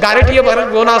গাড়িটিয়ে বারের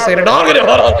বোনা আছে ডগরে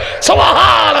ভর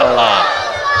সুবহানাল্লাহ।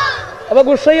 আবার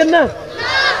গুসাইয়েন না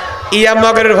ইয়া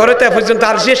মগরের ঘরে তে পর্যন্ত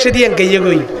আর শেষে দিয়ে গিয়ে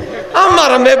গই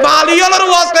আমার মে বালিওলার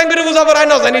ওয়াজ কাম করে বুঝাবো রাই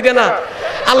না জানি দে না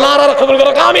আল্লাহর আর কবুল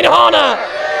করো আমিন হ না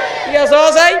ইয়া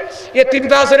সসাই এ তিন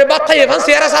পাঁচরে বাচ্চা এখান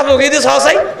সিয়ারা সাফো গিয়ে দিস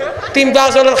সসাই তিন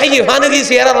পাঁচরে খাইয়ে ফানে দিয়ে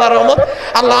সিয়ারা আল্লাহর রহমত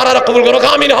আল্লাহর আর কবুল করো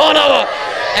আমিন হ না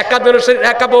একাদর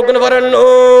একা বকন বলেন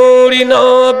নূরি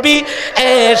নবী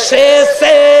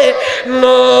এসেছে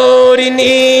নূরি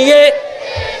নিয়ে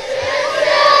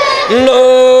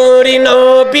নূরি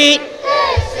নবী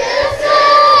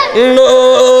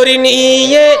নূরি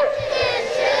নিয়ে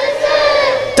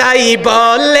তাই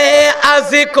বলে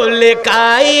আজ কুল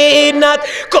কায়নাত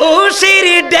খুশির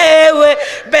ঢেউ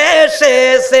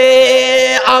বেশেছে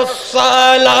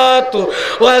আসসালাতু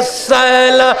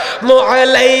ওয়াসসালামু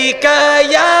আলাইকা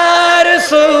ইয়া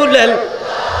রাসূলুল্লাহ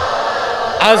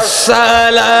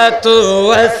আসসালাতু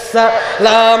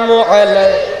ওয়াসসালামু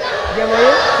আলাইকা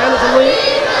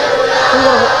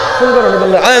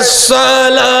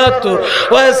আসসালাতু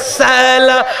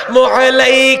ওয়াসসালামু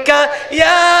আলাইকা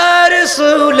ইয়া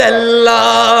রাসূলুল্লাহ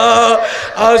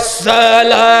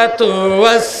আসসালাতু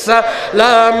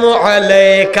ওয়াসসালামু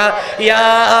আলাইকা ইয়া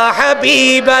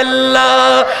হাবিবাল্লাহ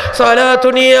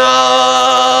সালাতুন ইয়া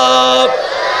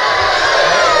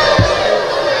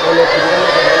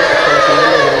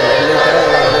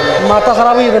মাথা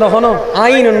খারাপ হয়ে গেল হনো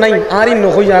আইন নাই আরিন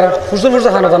নকই আর ফুসে ফুসে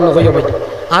খানা দান নকই ভাই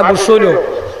আর বসইল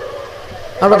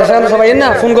আমরা দেখা সবাই না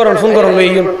ফোন করুন লই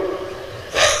গেল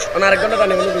আর এক ঘন্টা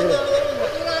টানে গেল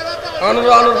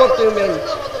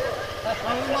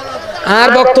আর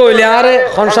বক্ত হইলে আর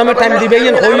খনসামে টাইম দিবে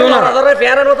হইও না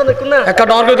একটা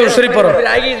ডরকে দূরসরি পড়ো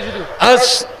আজ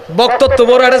বক্তব্য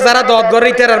বড় আরে যারা দত করে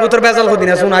ইতার ভিতর বেজাল হদি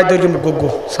না শুন আই দই গুগু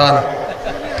সালা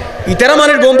ইতারা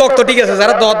মানে বোম বক্ত ঠিক আছে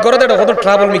যারা দত করে দেড় কত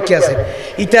ট্রাবল মিকি আছে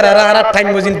ইতারা আর টাইম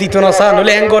বুঝিন দিত না সা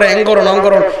নলে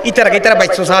অঙ্গরণ ইতারা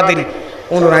বাইছো সা দেরি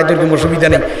অনুরাই দই কোনো সুবিধা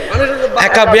নেই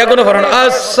একা বিয়া কোনো করেন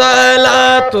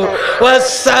আসসালাতু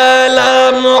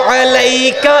ওয়াসসালামু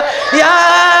আলাইকা ইয়া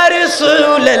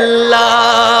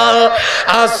রাসূলুল্লাহ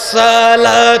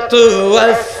আসসালাতু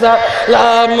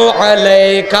ওয়াসসালামু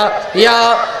আলাইকা ইয়া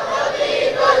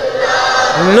হাবিবাল্লাহ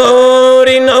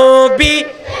নূরি নবী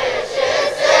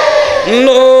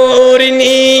নূরি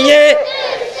নিয়ে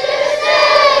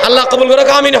আল্লাহ কবুল করো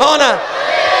আমিন হ না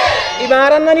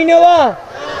ইবারান নানি নেওয়া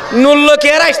নূর লোকে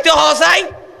আর আসতে হসাই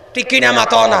ঠিক কিনা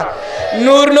মাতো না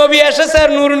নূর নবী এসেছে আর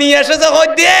নূর নিয়ে এসেছে হই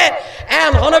দিয়ে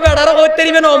এখন বেড়ারও হইতে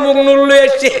দিবেন অমুক নূর লই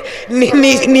এসছে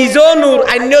নিজও নূর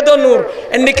অন্য তো নূর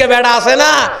এমনিকে বেড়া আছে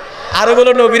না আরো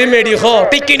বলো নবীর মেডি হ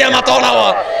ঠিক কিনা মাতো না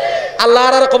আল্লাহ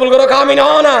আর কবুল করো আমিন হ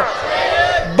না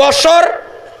বছর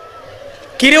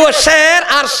কিরে ও শের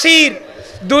আর শির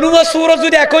দুনুয়া সুর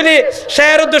যদি একলে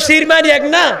শের ও শির মানি এক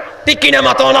না ঠিক কিনা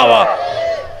মাতো না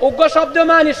উগ্র শব্দ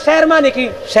মানি শের মানে কি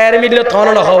শের মিলল থন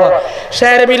না হওয়া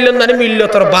শের মিলল মানে মিলল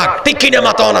তোর বাঘ ঠিক কিনা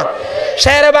মাতো না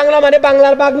শের বাংলা মানে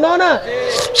বাংলার বাঘ না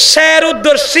শের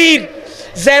উদ্দর শির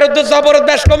জের উদ্দর জবরত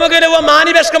বেশ কমে গেলে ও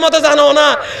মানি বেশ কমতে জানো না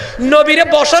নবীরে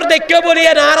বছর দেখেও বলি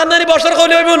নারান্দানি বছর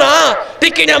হলে হইব না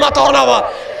ঠিক কিনা মাতো না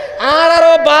আর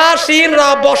বা শির রা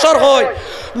বছর হয়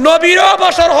নবীরও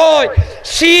বছর হয়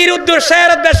শির উদ্দর শের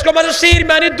বেশ কমে শির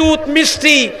মানে দুধ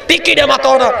মিষ্টি ঠিক কিনা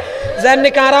মাতো না যেমনি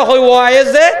কারা হই ওয়ে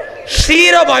যে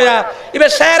শির বয়া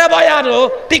এবার শের বয়ানো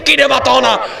ঠিক কিনে মাতো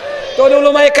না তো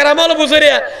উলামায়ে কেরামল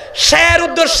বুঝরে শের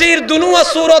উদ্দর শির দুনুয়া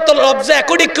সূরত লফজ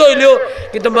একই কইলো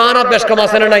কিন্তু মানাত বেশ কম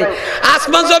আছে না নাই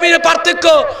আসমান জমিনের পার্থক্য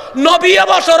নবী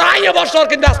বছর আই বছর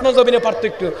কিন্তু আসমান জমিনের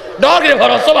পার্থক্য ডগরে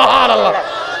ভরো সুবহানাল্লাহ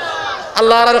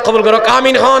আল্লাহর আর কবুল করো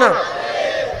আমিন হ না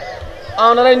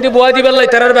আপনারা ইন্দি বয় দিবেন লাই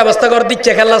তার ব্যবস্থা করে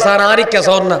দিচ্ছে খেলা সারা আর ইচ্ছা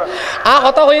সর না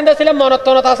কথা হইন্দা ছিলাম মনত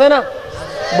তনত আছে না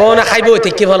বউনা খাইব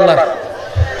ঠিক কি বললাম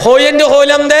হইন্দে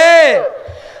হইলাম দে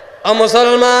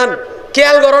মুসলমান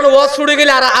খেয়াল করুন ওয়াজ ছুড়ে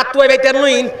গেলে আর আত্মাই বাইতেন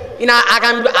নইন ইনা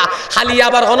আগামী খালি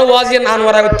আবার হন ওয়াজ ইয়ে নান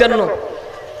মারা বাইতেন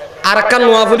আর কান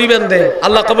নোয়া ফুরিবেন দে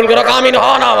আল্লাহ কবুল করো আমিন হ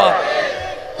না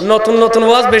নতুন নতুন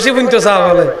ওয়াজ বেশি বুনতে চা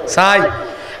বলে চাই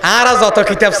আর যত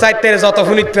কিতাব চাইতে যত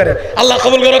শুনিত পারে আল্লাহ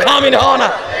কবুল করো আমিন হ না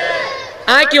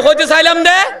আই কি হইতে চাইলাম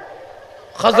দে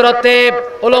হযরতে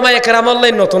উলামায়ে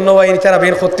কেরামল্লাই নতুন নওয়াইনি তারা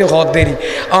বের করতে হদ দেরি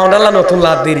আল্লাহ নতুন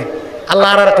লাদ দেরি আল্লাহ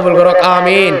আর কবুল করো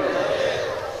আমিন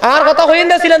আর কথা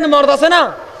হইন্দা ছিলেন মর্দ আছে না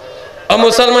ও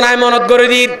মুসলমান আই মনত করে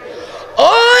দিন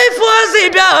ওই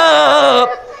ফাজিবা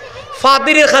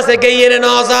ফাদিরের কাছে গিয়ে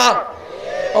না যা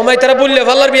ও মাই তারা বললে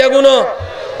ভাল্লার বিয়া গুনো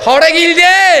হড়ে গিল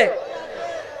দে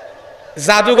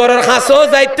জাদুঘরের হাঁসও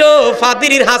যাইতো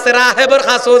ফাদিরির হাঁসে রাহেবের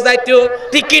হাঁসও যাইতো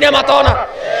ঠিক কিনা মাতো না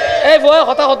এই বয়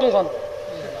কথা কত খন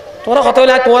তোরা কথা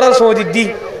হলে তোমার সময় দি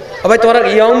ভাই তোরা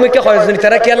ইয়ং মেকে হয়নি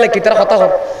তারা খেয়াল লাগি তারা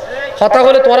কথা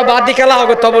হলে তোরা বাদ দি খেলা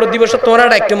হবে তবর দিবস তোরা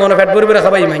ডাকতে মনে ফ্যাট বড় বড়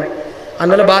খাবাই মাই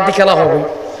আনলে বাদ দি খেলা হবে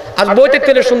আজ বই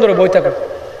থাকতে সুন্দর বই থাকো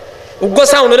উগ্র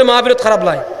সাউন্ডের মাহবিরত খারাপ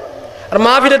লাগে আর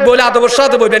মাহবিরত বলে আদবর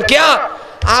সাথে বলবেন কে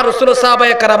আর রসুল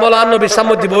সাহাবায়ে কারাম ওয়ালা নবী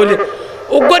সামুদ্দি বলে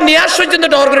উগ্র নিয়াস পর্যন্ত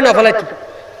ডর করে না ফেলাইতো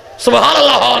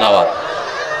সুবহানাল্লাহ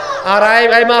আর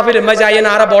আই মাহফিলে মজা আইয়ে না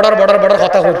আর বর্ডার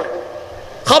কথা কর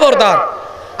খবরদার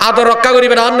আদর রক্ষা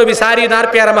করিবেন আর নবী সারি দার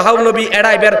পেয়ারা মাহাউ নবী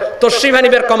এড়াইবের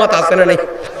তশরিফানিবের কমাত আছে না নাই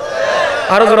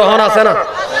আর রহন আছে না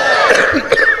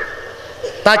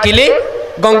তা কিলি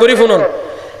গঙ্গুরি ফুনন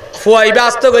ফুয়াইবে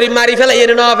আস্ত করি মারি ফেলাইয়ে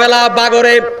না ফেলা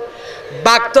বাগরে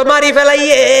বাঘ তো মারি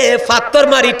ফেলাইয়ে ফাত্তর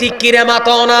মারি ঠিক কিরে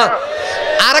মাতো না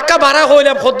আর একটা বাড়া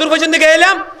হইলাম খদ্দুর পর্যন্ত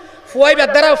গেলাম ফুয়াই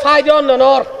বেদারা ফাইজন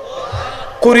নর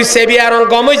কুরিসে বিয়ারন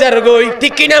গমইজার গই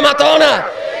ঠিক কিনা মাতো না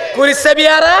কুরিসে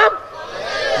বিয়ারাম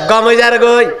গমইজার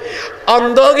গই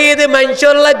অন্ধ গিয়ে দে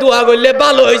মাইনশাল্লাহ দোয়া করলে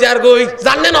ভালো হয়ে যার গই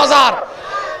জানেন নজার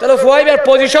তাহলে ফুয়াই বের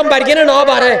পজিশন বাড়ি কিনে ন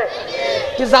বাড়ে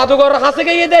কি জাদুঘর হাসে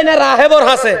গিয়ে দেয় না রাহেবর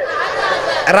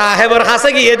হাসে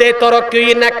গিয়ে দে তরক কি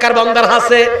নেককার বন্দার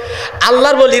হাসে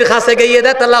আল্লাহর বলির হাসে গিয়ে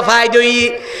দে তাল্লা ফাই জই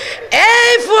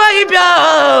এই ফুয়াইবা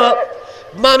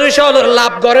মানুষ হল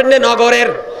লাভ করেন নে নগরের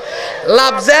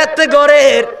লাভ জাত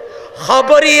গরের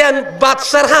খবরিয়ান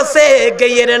বাদশার হাসে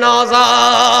গিয়ে রে নজা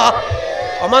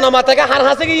অমান মাথাকে হার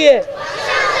হাসে গিয়ে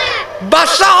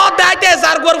বাদশাহ দাইতে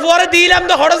যার গর পরে দিলাম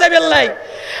তো হড়ে যাবে লাই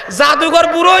জাদুঘর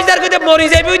বুড়ো যার কইতে মরি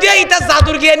যাইবে দিয়া ইতা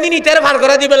জাদুর গিয়ে নিনিতের ভার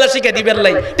করা দিবেলা শিখে দিবেন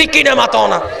লাই ঠিক কিনা মাতো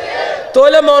না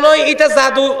তোলে মনে হয় ইতা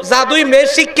জাদুই মে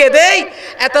শিখে দেই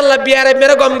এতাল্লা বিয়ারে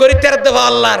মেরে গম করি তের দেব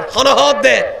আল্লাহর কোন হদ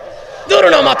দে দূর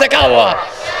না মাথা খাওয়া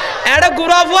এটা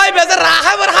গুড়া ফুয়াই বেজে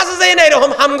রাহাবার হাসে যাই না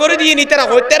এরকম হাম করে দিয়ে নিতে না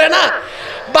হইতে না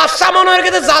বাদশা মনে হয়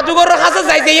কিন্তু জাদুঘরের হাসে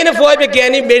যাই যাই না ফুয়াইবে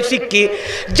জ্ঞানী মেয়ে শিখি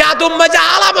জাদু মাঝে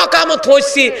আলা মাকামত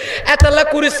হইছি এতাল্লা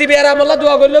কুরিসি বেরামল্লা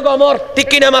দোয়া করলে গমর ঠিক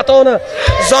কিনা মাতো না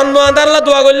জন্ম আন্দারলা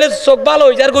দোয়া করলে চোখ ভালো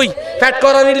হয়ে যার গই ফ্যাট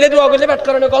করা নিলে দোয়া করলে ফ্যাট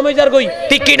করানো কম হয়ে যার গই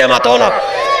ঠিক কিনা মাতো না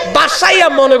বাদশাই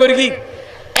মনে করি কি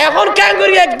এখন কেন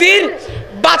করি একদিন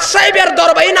বাদশাই বের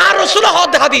দরবাই না রসুল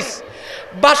হদ হাদিস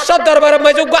বাদশার দরবারে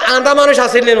মাঝে আন্দা মানুষ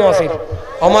আসিলেন আসিল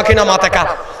আমাকে না মাথা কা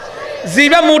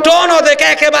জিবা মুঠো ন দেখে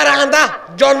একেবারে আন্দা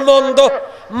জন্মন্ধ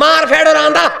মার ফেডর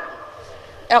আন্দা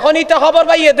এখন ইটা খবর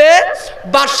পাইয়ে দে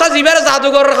বাদশা জিবার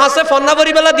জাদুঘরের হাসে ফন্না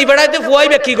করি বেলা দিবেড়াইতে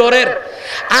ফুয়াইবে কি গরের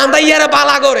আন্দা ইয়ারে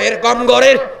বালা গরের গম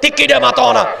গরের ঠিক কিটা মাতো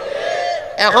না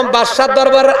এখন বাদশার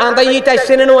দরবার আন্দা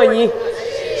ইটাইছে না নয়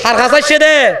হার হাসাইছে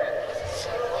দে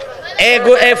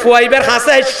এ ফুয়াইবার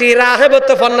হাসাইছি রাহেব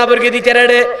তো ফন্না বর্গে দিতে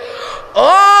রে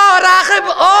ও রাহেব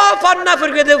ও ফন্না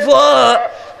বর্গে দে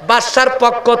বাদশার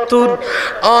পক্ষ তুন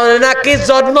নাকি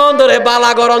জন্ম অন্ধরে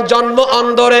বালাগরণ জন্ম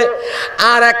অন্ধরে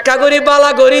আর একটা করি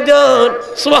বালাগরি দেন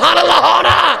সুবহানাল্লাহ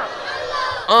না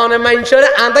অনে মাইনসরে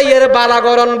আদাইয়ের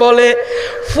বালাগরণ বলে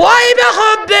ফুয়াইবে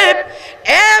হবে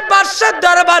এ বাদশার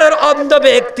দরবারের অন্ধ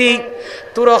ব্যক্তি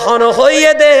তোর হন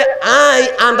হইয়ে দে আই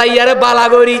আন্দাইয়ারে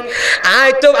বালাগরি আই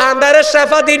তো আন্দারে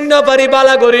সাফা দিন ন পারি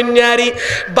বালাগরি নিয়ারি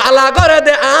বালাগরে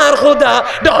দে আর খুদা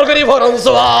ডগরি ফরন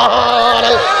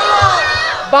সুবহানাল্লাহ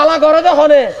বালাগরে দে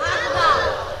হনে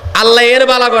আল্লাহ এর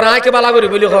বালাগর আইকে বালাগরি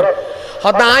বলি কর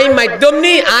হতা আই মাধ্যম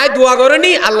নি আই দোয়া করে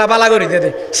নি আল্লাহ বালাগরি দে দে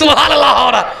সুবহানাল্লাহ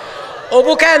ওরা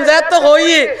অবু কেন যায় তো হই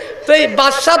তুই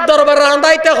বাদশার দরবার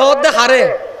রান্দাইতে হদ দে হারে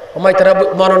ওমাই তারা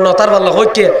মনন নতার ভালো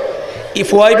হইকে ই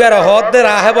ফুয়াই বেড়া হদ দে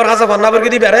রাহেবর হাসা ভান্না বর্গে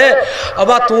দি বেড়ে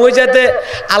অবা তুই যেতে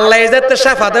আল্লাহ যেতে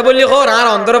সাফাতে বললি কর আর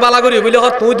অন্তরে বালা করি বললি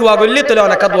কর তুই দোয়া করলি তাহলে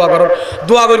অনেক দোয়া কর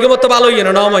দোয়া করি মতো ভালো হইয়ে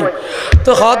না নমই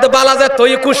তো হদ বালা যায়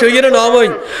তুই খুশি হইয়ে না নমই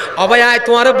অবাই আয়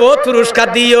তোমার বহুত পুরস্কার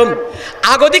দিয়ম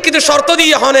আগদি কিন্তু শর্ত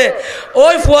দিয়ে হনে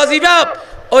ওই ফুয়াজি বাপ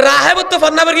ও রাহেব তো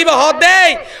ফন্নাবের কি হদ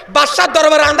দেই বাদশার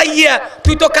দরবার আন্দাইয়া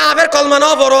তুই তো কাফের কলমা না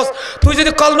বরস তুই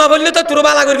যদি কলমা বললি তো তোর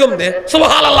বালা করি গম দে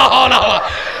সুবহানাল্লাহ না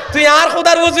তুই আর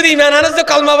খুদার বুঝি ইমান আনস যে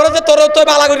কলমা বরস তোর তো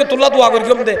বালা করি তুল্লা দোয়া করি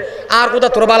গম দে আর খুদা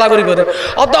তোর বালা করি দে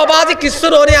অদ বাজি কিছু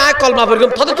ননি আয় কলমা পড়ি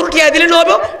গম তো তোর টিয়া দিলি নব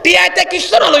টিয়াইতে কিছু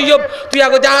না লইব তুই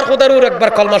আগে আর খুদার উর একবার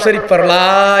কলমা শরীফ পড়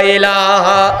লা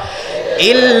ইলাহা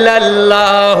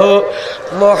ইল্লাল্লাহু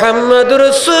মুহাম্মাদুর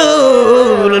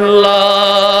রাসূলুল্লাহ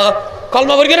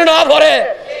কলমা করি না পরে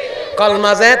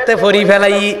কলমা যেতে ফরি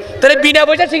ফেলাই তাহলে বিনা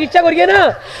পয়সা চিকিৎসা করি না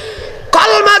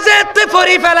কলমা যেতে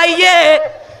ফরি ফেলাইয়ে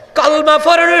কলমা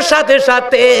ফরানোর সাথে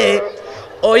সাথে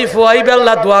ওই ফুয়াই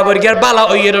বেল্লা দোয়া করি আর বালা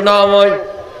ওইয়ের নাম ওই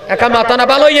একা মাথা না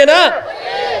ভালো হইয়ে না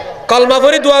কলমা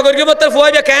ফরি দোয়া করি মতো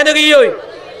ফুয়াই বে কেন গিয়ে ওই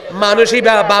মানুষই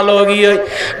ভালো গিয়ে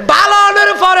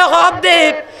বালনের পরে হদ দে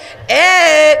এ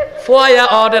ফয়া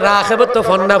অড রাখে তো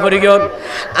ফন্না পড়ি গেল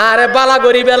আরে বালা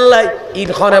করি বেল্লাই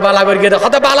ইনখনে বালা করি গিয়ে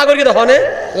হতে বালা করি গিয়ে হনে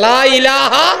লা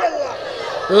ইলাহা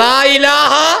লা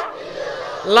ইলাহা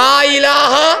লা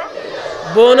ইলাহা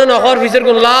বোন নহর ভিতর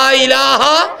কোন লা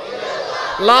ইলাহা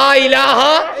লা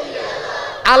ইলাহা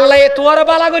আল্লাহ তোমার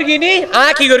বালা করি গিনি আ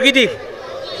কি করি দি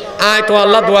আয় তো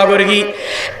আল্লাহ দোয়া করি গি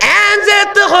এন যে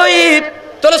তো হই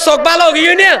তোর চোখ ভালো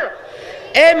গিয়ে না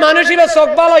এই মানুষই বা চোখ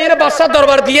ভালো এনে বাদশার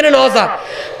দরবার দিয়ে না যা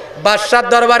বাদশার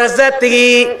দরবারে যেতে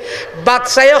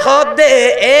বাদশায় হদ দে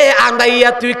এ আন্দাইয়া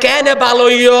তুই কেনে ভালো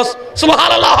ইয়স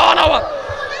সুবহানাল্লাহ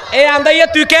এ আন্দাইয়া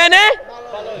তুই কেনে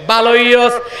ভালো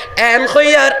ইয়স এন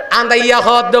কইয়ার আন্দাইয়া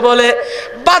হদ দে বলে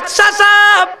বাদশা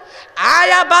সাহেব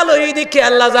আয়া ভালোই দেখি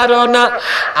আল্লাহ জানো না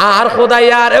আর খোদাই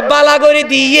আর বালা করে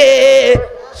দিয়ে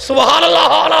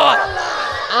সুবহানাল্লাহ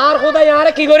আর খোদাই আর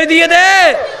কি করে দিয়ে দে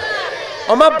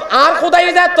আমার আর খোদাই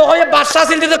যা তো হয় বাদশা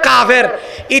ছিল তো কাফের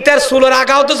ইতার সুলের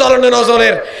আগাও তো জ্বলনে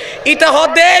নজলের ইতা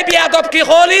হদে বিয়াদব কি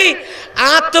হলি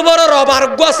আর তো বড় রবার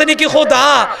গোছে নাকি খোদা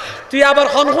তুই আবার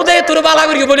খন খোদাই তোর বালা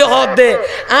করি বলি হদ দে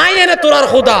আই এনে তোর আর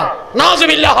খোদা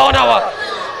নাউজুবিল্লাহ নাওয়া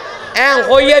এন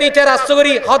হইয়ার ইতে রাস্তা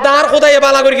করি হদার খোদাই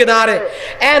বালা করি না রে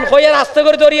এন হইয়ার রাস্তা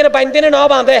করে দরিয়ে বাইনতে ন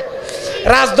বাঁধে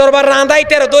রাজ দরবার রাঁধাই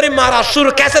তেরে দড়ি মারা সুর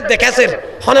ক্যাসেট দে ক্যাসেট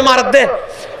হনে মার দে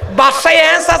বাদশাই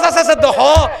এন সাসা সাসা দে হ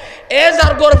এ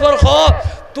যার গরফর হ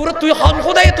তোর তুই হন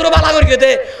খোদাই তোর বালা করি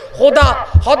দে খোদা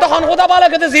হদ হন খোদা বালা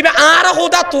করে জিবে আর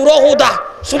খোদা তোর খোদা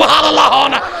সুবহানাল্লাহ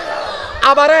না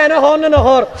আবার এনে হন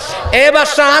নহর এ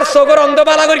বাদশা আর সগর অন্ধ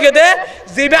বালা করি দে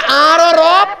জিবে আর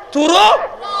রব তোর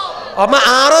আমা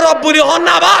আরো রব বলি হন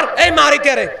না আবার এই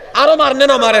মারিতে রে আরো মারনে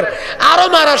না মারের আরো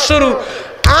মারার শুরু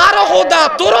আরো খোদা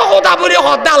তোর খোদা বলি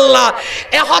হদ আল্লাহ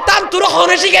এ হতান তোর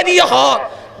হনে শিখে দিয়ে হ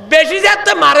বেশি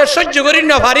যাতে মারে সহ্য করি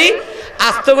না ভারি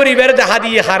আস্ত করি বের দেখা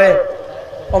দিয়ে হারে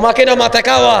ওমাকে না মাথা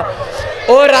খাওয়া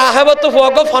ও রাহেব তো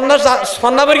ফুয়াকে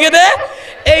ফন্না বরিয়ে দে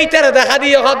এইটারে দেখা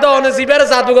দিয়ে হদ অনজিবের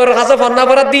জাদুঘরের কাছে ফন্না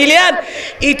ভরা দিলেন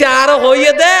ইটা আরো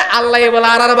হইয়ে দে আল্লাহ বলে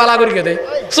আর বালা করিয়ে দে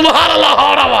সুবহানাল্লাহ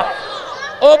হরাবা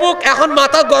ও বুক এখন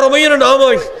মাথা গরম হইল না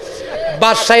ওই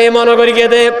বাদশাহে মনে করি গে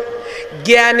দে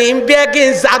জ্ঞানী ব্যাগি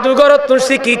জাদুঘর তোর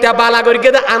শিখিটা বালা করি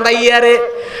গে দে আন্দাইয়ারে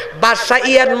বাদশা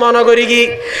ইয়ার মনে করি গি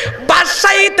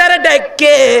বাদশাহ তারে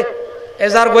ডাকে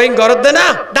এজার গোয়িং ঘর দে না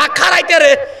ডাক খারাইতে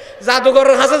রে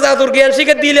জাদুঘরের হাসে জাদুর জ্ঞান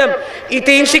শিখে দিলাম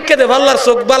ইতে শিক্ষে দে ভাল্লার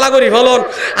চোখ বালা করি ফলন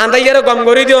আন্দাইয়ারে গম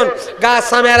করি দিন গাছ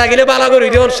সামনে গেলে বালা করি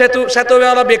দিন সেতু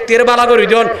বেলা ব্যক্তির বালা করি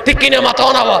দিন ঠিক কিনে মাথা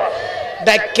নাবা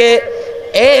ডাকে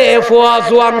এ ফুয়া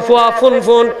জোয়ান ফুয়া ফুন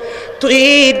ফুন তুই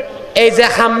এই যে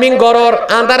হাম্মিং গরর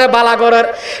আন্দারে বালা গরর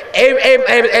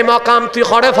এই মকাম তুই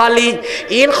খড়ে ফালি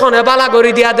ইন খনে বালা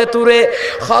করি দিয়া দে তুরে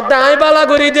খদাই বালা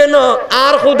করি দে ন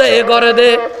আর খুদাই করে দে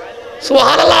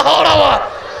সুবহানাল্লাহ হরাওয়া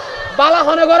বালা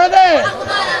খনে করে দে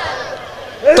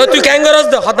তো তুই কেন গরজ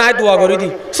দে খদাই দোয়া করি দি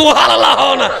সুবহানাল্লাহ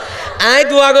না আই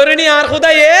দোয়া করি নি আর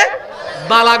খুদাই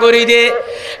বালা করি দে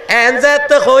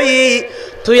এনজাত হই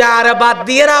তুই আর বাদ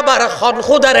দিয়ে আবার খন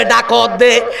খুদারে ডাকত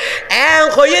দে এন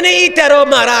হইয়ে নি ইটারো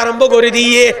মারা আরম্ভ করে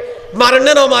দিয়ে মারেন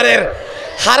না মারের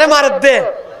হারে মার দে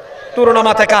তোর না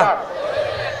মাথা কা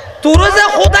তোর যে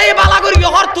খুদাই বালা করি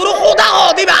হর তোর খুদা হ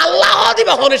দিবে আল্লাহ হ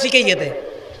দিবে হনে শিখাইয়ে দে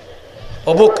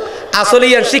অবুক আসলে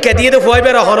ইয়ার শিখে দিয়ে দে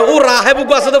ফয়বে রহন ও রাহে বুক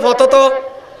আছে তো ফটো তো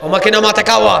ওমাকে না মাথা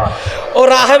খাওয়া ও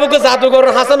রাহে বুক জাদুঘর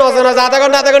হাসান অজানা আধা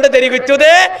ঘন্টা দেরি করতে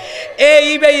দে এই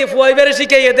বে ফুয়াইবারে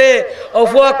শিখাইয়ে দে ও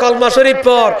ফুয়া কলমা শরীফ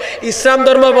পর ইসলাম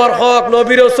ধর্ম বর হক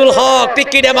নবী রসুল হক ঠিক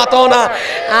কিনা মাতো না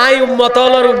আই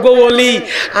উম্মতলর গলি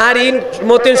আর ইন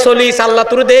মতিন চলিস আল্লাহ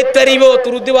তোর দেখতে পারিব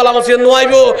তোর দিবালা মসজিদ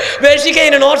নোয়াইব বে শিখাই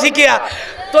না ন শিখিয়া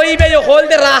তো এই বে হল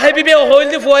দে রাহে বিবে হল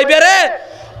দে ফুয়াইবারে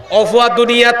অফুয়া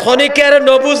দুনিয়া থনিকের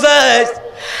নবুজাইস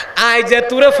আই যে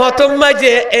তুরে প্রথম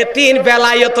মাঝে এতিন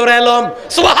বেলায় তোর এলম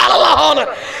সুবহানাল্লাহ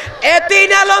এতিন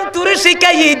এলম তুরে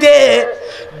শিখাই দে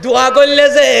দোয়া করলে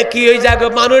যে কি হয়ে যাগো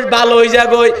মানুষ ভালো হয়ে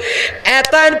যাগো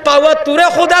এতান পাওয়া তুরে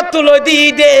খোদা তুলো দি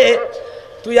দে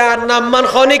তুই আর নাম্মান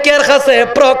খনিকের কাছে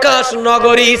প্রকাশ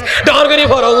নগরিস ডরগরি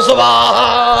ফরং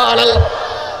সুবহানাল্লাহ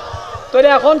তোরে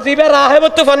এখন জিবে রাহেব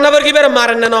তো ফন্নাবার কিবার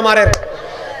মারেন না মারের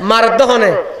মার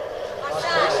দহনে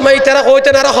মাই তারা হইতে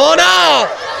না হনা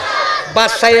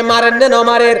বাদশাহে মারেন না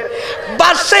মারের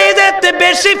বাদশাহে যেতে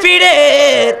বেশি ফিরে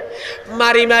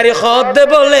মারি মারি খদ দে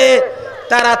বলে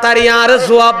তাড়াতাড়ি আর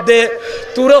জবাব দে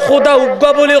তুরে খোদা উগ্গ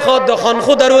বলি খদ খন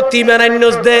খোদার অতি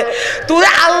মেনান্যস দে তুরে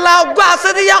আল্লাহ উগ্গ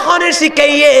আছে দিয়া খনে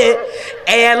শিখাইয়ে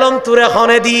এলম তুরে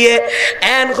খনে দিয়ে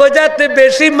এন খোঁজাতে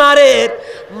বেশি মারে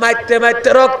মারতে মারতে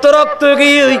রক্ত রক্ত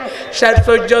গিয়ে শেষ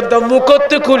পর্যন্ত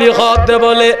মুখতে খুলি খদ দে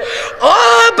বলে ও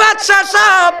বাদশা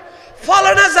সাহেব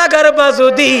ফলনা জাগার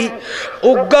বাজুদি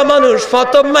উগ্গা মানুষ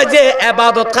ফতম মাঝে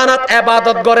এবাদত খানাত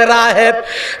এবাদত করে রাহেব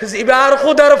জিবার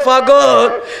খুদার পাগল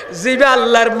জিবা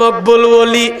আল্লাহর মকবুল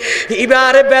ওলি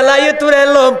ইবার বেলায় তুর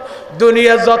এলম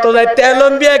দুনিয়া যত যায়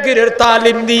তেলম বিয়াগিরের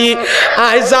তালিম দি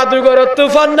আই জাদুঘর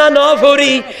তুফান না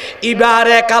নফরি ইবার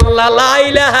এক আল্লাহ লা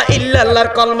ইলাহা ইল্লাল্লাহর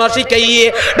কলমা শিখাইয়ে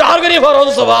ডরগরি ফরজ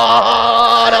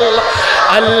সুবহানাল্লাহ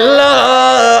আল্লাহ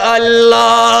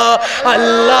আল্লাহ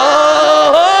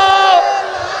আল্লাহ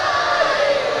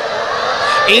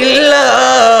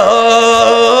ইল্লাহ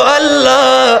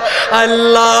আল্লাহ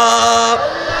আল্লাহ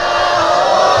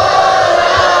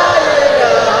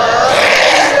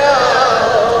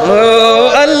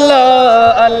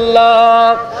আল্লাহ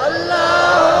আল্লাহ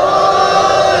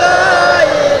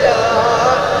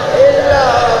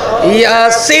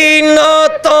ইয়াসিন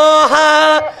তোহা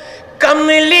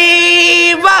কমলি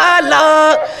वाला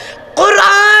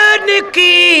कुरान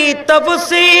की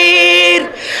तफसीर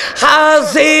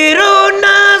हाजिर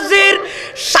नाजिर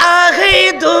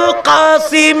शाहिद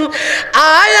कासिम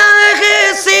आया है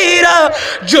सीरा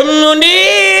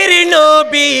जुन्नीर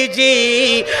नबी जी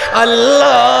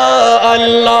अल्लाह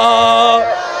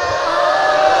अल्लाह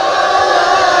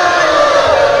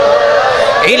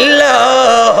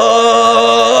इल्लाह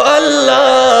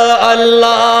अल्लाह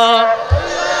अल्लाह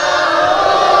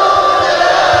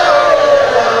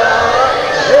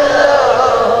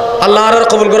আল্লাহর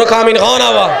কবুল করো কামিন হন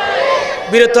আবা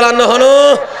বিরতলান হনো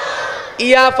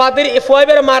ইয়া ফাদির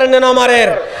ইফওয়াইবের মারেন না মারের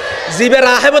জিবে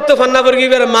রাহেবত তো ফান্না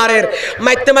বর্গিবের মারের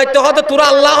মাইতে মাইতে হদ তুরা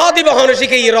আল্লাহ দিবে হন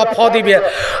শিখে রব হ দিবে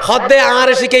হদে আর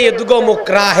শিখে দুগো মুখ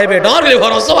রাহেবে ডরলি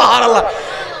হন সুবহানাল্লাহ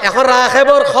এখন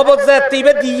রাহেবর খবর যে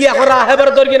তিবে দিয়ে এখন রাহেবর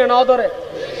দরগি না ধরে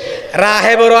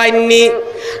রাহেবর আইনি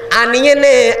আনিয়ে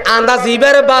নে আন্দা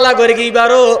জিবের বালা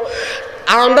গর্গিবারো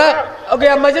আন্দা ওকে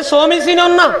আম্মা যে সোমি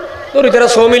সিনন না তোর যারা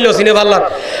সৌমিল সিনে পারলাম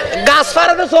গাছ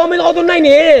ফাড়াতে সৌমিল কত নাই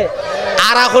নে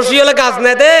আর খুশি হলে গাছ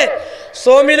না দে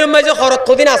সৌমিল মাঝে খরচ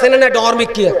কদিন আছে না ডর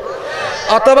মিকিয়া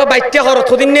অথবা বাইকটা খরচ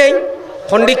কদিন নেই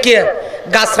খন্ডিকিয়া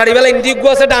গাছ ছাড়ি বেলা ইন্দি গু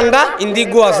আছে ডান্ডা ইন্দি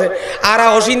গু আছে আর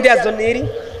হসিন দিয়ে একজন নেই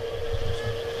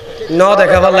ন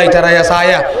দেখা পারলাই তারা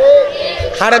আয়া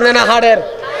হাড়ের না হাড়ের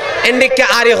এন্ডিকে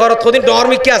আরে খরচ কদিন ডর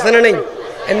মিকিয়া আছে না নেই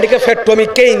এন্ডিকে ফেট্টমি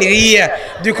কেই নিয়ে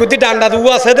দুই কুদি ডান্ডা দু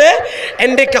আছে দে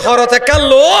এন্ডিকে খরচ একা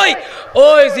লই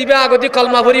ওই জিবে আগতি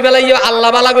কলমা ভরি বেলাই আল্লাহ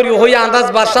বালা করি হই আন্দাজ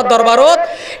বাদশার দরবারত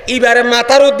ইবারে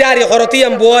মাথার উদ্দে আরি খরতি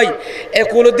এম বই এ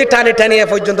কুলুদ্দি টানি টানি এ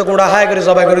পর্যন্ত গুঁড়া হায় করে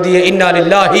জবাই করে দিয়ে ইন্না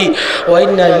লিল্লাহি ওয়া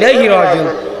ইন্না ইলাইহি রাজিউন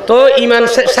তো ইমান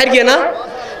সারিয়ে না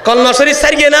কলমা শরীফ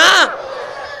সারিয়ে না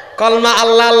কলমা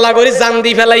আল্লাহ আল্লাহ করে জান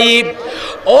দি ফেলাই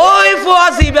ওই ফুয়া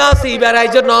জিবা জিবা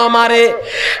রাইজ ন মারে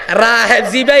রাহে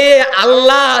জিবাই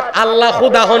আল্লাহ আল্লাহ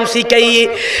খুদা হন শিখাই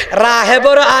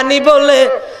রাহেবর আনি বলে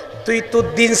তুই তোর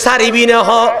দিন সারিবি না হ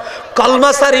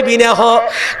কলমা সারিবি না হ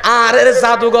আর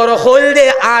জাদুঘর হইল দে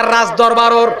আর রাজ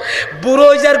দরবারর বুড়ো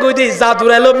যার গদি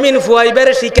জাদুর এলো মিন ফুয়াইবার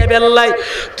শিখে বেল্লাই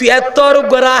তুই এত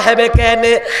গড়া হেবে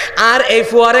কেনে আর এই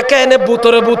ফুয়ারে কেনে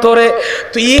বুতরে বুতরে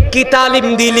তুই কি তালিম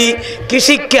দিলি কি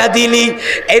শিক্ষা দিলি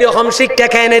এইরকম শিক্ষা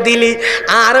কেনে দিলি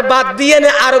আর বাদ দিয়ে নে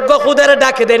আর খুদের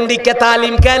ডাকে দেন দিকে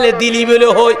তালিম কেনে দিলি বলে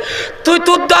হই তুই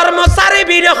তোর ধর্ম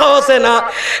সারিবি না হসে না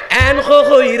এন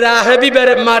হই রাহেবি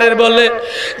বেরে মারের বলে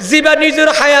জিবা নিজের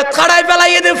হায়াত খাড়াই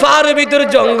ফেলাই দে ফার ভিতর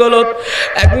জঙ্গলত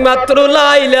একমাত্র লা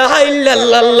ইলাহা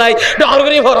ইল্লাল্লাহ ডর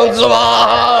করে ফরজ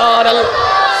সুবহানাল্লাহ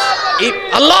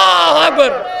আল্লাহু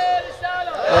আকবার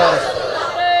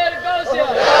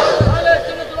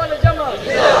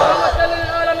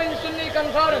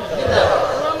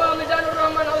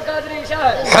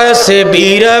حسبي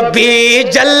ربي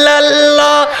جل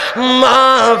الله ما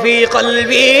في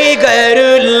قلبي غير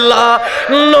الله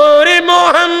نور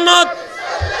محمد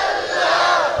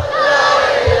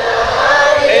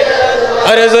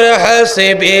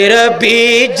حسبي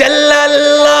ربي جل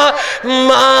الله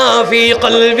ما في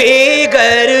قلبي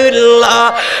غير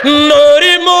الله نور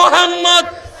محمد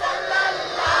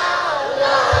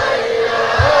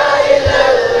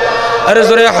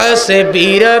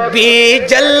حسبي ربي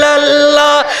جل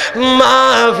الله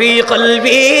ما في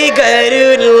قلبي غير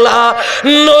الله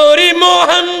نور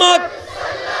محمد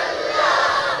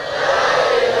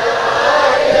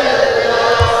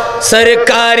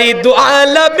सरकारी दो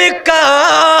आलम का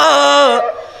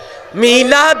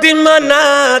मिलाद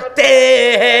मनाते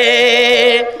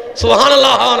हैं सुभान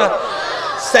अल्लाह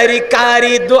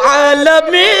सरकारी दो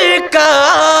आलम का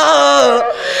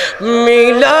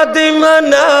मिलाद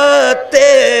मनाते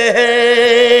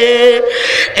हैं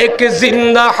एक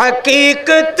जिंदा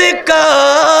हकीकत का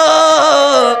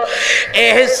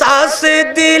एहसास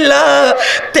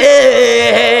दिलाते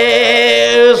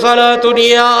हैं सारा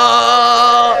दुनिया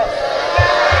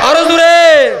और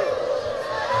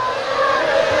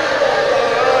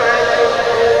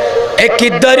एक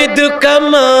दर्द का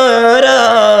मारा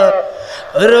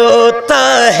रोता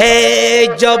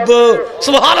है जब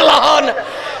सुभान अल्लाह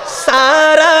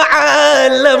सारा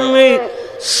आलम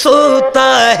सोता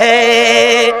है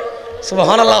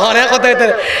सुभान अल्लाह ने कहते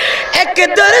एक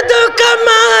दर्द का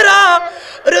मारा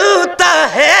रोता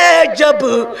है जब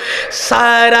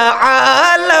सारा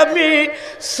आलम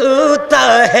सोता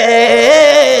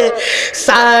है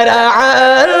सारा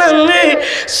आलम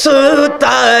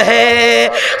सोता है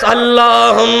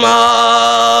अल्लाहुम्मा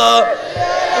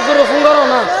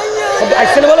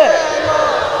ऐसे बोले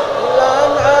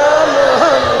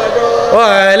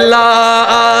वाला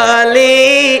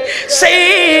अली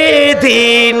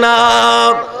सैयदीना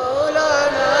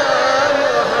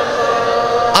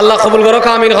अल्लाह कबूल करो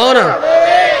कामिल हो ना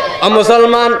और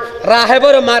मुसलमान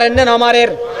राहेबर मारेन ना हमारे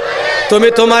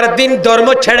तुम्हें तुम्हारे दिन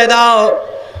धर्म छेड़े दाओ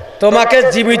তোমাকে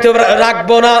জীবিত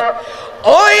রাখবো না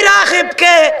ওই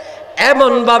রাহিবকে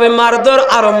এমন ভাবে মারধর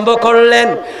আরম্ভ করলেন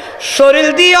শরীর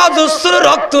দিয়ে অজস্র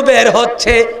রক্ত বের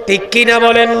হচ্ছে ঠিক কি না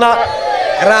বলেন না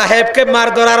রাহেবকে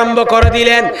মারধর আরম্ভ করে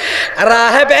দিলেন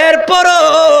রাহেবের পরও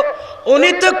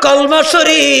উনি তো কলমা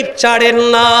শরীফ ছাড়েন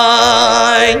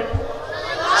নাই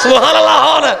সুবহানাল্লাহ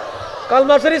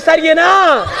কলমা শরীফ ছাড়িয়ে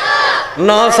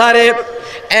না সারে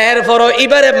এরপরও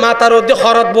এবারে মাথার মধ্যে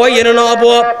খরচ বইয়ে নব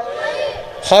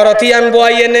খরতিয়ান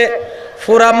বইয়ে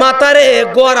পুরা মাতারে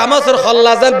গোয়ারা মাছের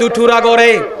হল্লা যান দুটুরা করে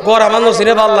গোয়ারা মানুষ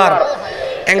পাল্লার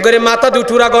এঙ্গরে মাথা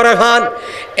দুটুরা করে ফান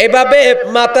এভাবে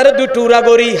মাথার দুটুরা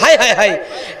করি হাই হাই হাই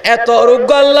এত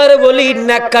রোগ্য আল্লাহরে বলি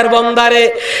নাক্কার বন্দারে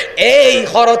এই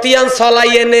হরতিয়ান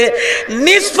চলাইয়ে নে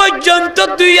নিজ পর্যন্ত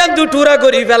দুইয়া দুটুরা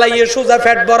করি ফেলাইয়ে সোজা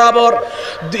ফেট বরাবর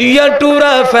দুইয়া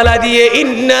টুরা ফেলা দিয়ে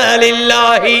ইন্না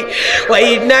লিল্লাহি ওয়া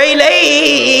ইন্না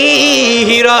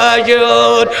ইলাইহি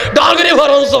রাজিউন ডাগরে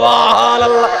ফরন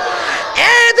সুবহানাল্লাহ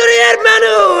এ দুনিয়ার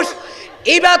মানুষ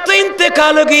এবার তো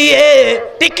ইন্তেকাল গিয়ে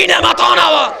ঠিক কিনা মাথা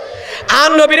নাওয়া আর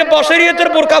নবীর বছরিয়তের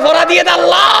বোরকা ফরা দিয়ে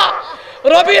আল্লাহ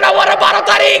রবিউল আউয়ালের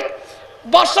 12 তারিখ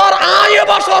বছর আয়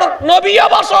বছর নবী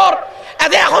বছর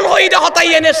এতে এখন হই দে হতাই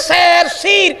এনে শের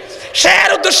শির শের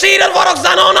তো শিরের ফরক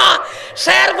জানো না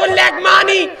শের বললে এক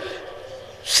মানি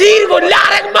শির বললে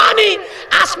আরেক মানি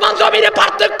আসমান জমিনে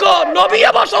পার্থক্য নবী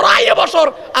বছর আয় বছর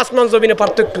আসমান জমিনে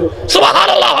পার্থক্য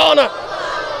সুবহানাল্লাহ না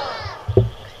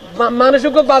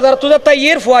মানুষকে বাজার তো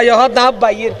তাইয়ের ফুয়াই হত না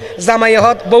বাইয়ের জামাই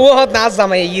হত বউ হত না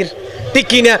জামাইয়ের ঠিক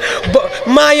কিনা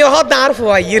মাই হত না আর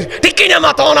ফুয়াইয়ের ঠিক কিনা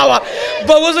মাথা নাওয়া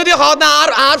বউ যদি হত না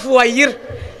আর ফুয়াইয়ের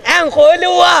এন কইলে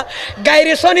ওয়া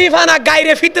গায়রে শনিফানা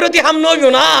গায়রে ফিতরতি হাম নইব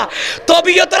না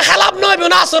তবিয়তের খেলাফ নইব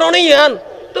না আচরণই আন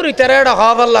তোর ইতারে এটা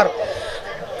হওয়া পাল্লার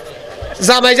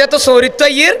জামাই যা তো চরিত্র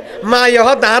ইয়ের মা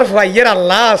হত নার ফুয়াইয়ের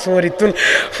আল্লাহ চরিত্র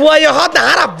ফুয়াই হত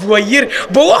নার আব্বুয়ের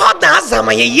বউ হত না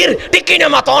জামাইয়ের ঠিক কিনা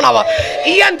মাথা নাওয়া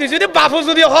ইয়ান তুই যদি বাপু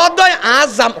যদি হত দয় আজ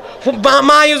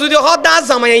মা যদি হত না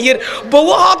জামাইয়ের বউ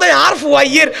হত আর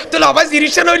ফুয়াইয়ের তাহলে আবার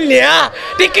জিনিসটা নইলিয়া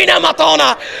ঠিক কিনা মাথা না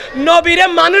নবীরে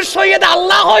মানুষ হইয়ে দে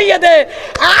আল্লাহ হইয়ে দে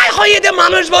আয় হইয়ে দে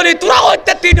মানুষ বলি তোরা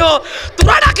হইতে তিন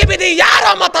তোরা ডাকিবি দে ইয়া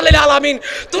রাহমাতাল লিল আলামিন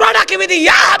তোরা ডাকিবি দে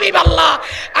ইয়া হাবিবাল্লাহ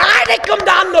আয় দেখুম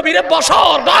দান নবীরে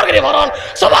বসর দরগরি ভরণ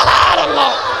সুবহানাল্লাহ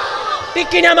ঠিক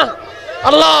কিনা মা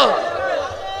আল্লাহ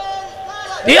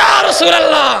ইয়া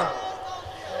রাসূলুল্লাহ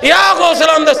ইয়া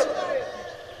গোসলাম দাস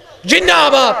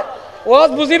জিন্দাবাদ ওয়াজ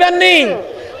বুঝিবেন নি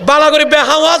বালা করে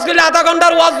বেহাওয়াজ গলে আধা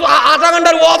ঘন্টার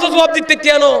ওয়াজ জবাব দিতে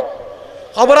কেন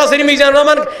খবর আছে মিজান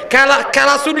রহমান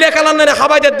খেলা শুনলে খেলা না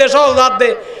খাবাই দে সব রাত দে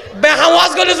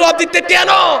বেহাওয়াজ গলে জবাব দিতে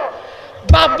কেন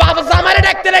বাপ জামাইরে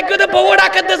ডাকতে লাগবে তো বউ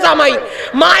ডাকে দে জামাই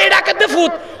মায়ে ডাকে দে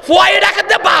ফুত ফুয়াই ডাকে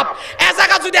দে বাপ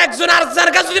এজাকা যদি একজন আর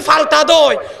জায়গা যদি ফালতা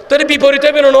দয় তোর বিপরীত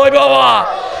হইবে নয় বাবা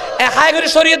একাই করে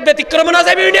শরীয়ত ব্যতিক্রম না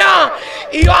যাবি না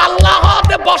ইয়া আল্লাহ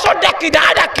দে বছর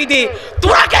ডাকি দে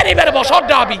তোরা কেন এবার বছর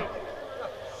ডাবি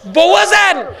বউ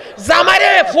আছেন জামাইরে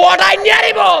ফুয়াটাই নিয়ে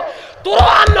আইব তোরা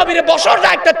আর নবীরে বছর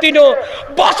ডাকতে তিন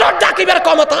বছর ডাকিবার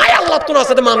ক্ষমতা আয় আল্লাহ তোর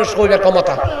সাথে মানুষ হইবার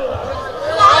ক্ষমতা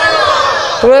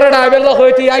তোরা ডাইবেল্লাহ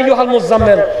হইতি আইয়ুহাল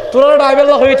মুজাম্মিল তোরা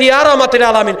ডাইবেল্লাহ হইতি ইয়া রাহমাতুল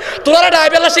আলামিন তোরা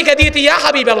ডাইবেল্লাহ শিখা দিয়েতি ইয়া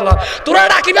হাবিবাল্লাহ তোরা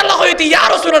ডাকিবেল্লাহ হইতি ইয়া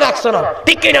রাসূল ডাকছ না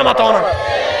ঠিক কি না মাতা না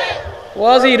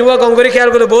ওয়াজি রুয়া গঙ্গরি খেয়াল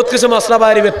করে বহুত কিছু মাসলা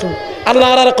বাইরে বেতু আল্লাহ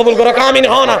আল্লাহ কবুল করো আমিন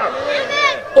হ না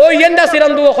ওই ইন্দা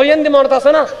সিরান্দু হইন্দি মনত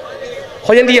আছে না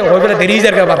হইন্দি হইবেলা দেরি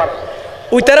যার গাবার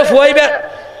ওই তারা ফুয়াইবে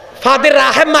ফাদের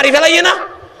রাহেব মারি ফেলাইয়ে না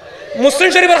মুসলিম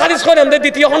শরীফের হাদিস কই আমাদের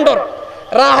দ্বিতীয় খণ্ডর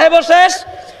রাহেব শেষ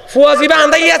ফুয়াজিবা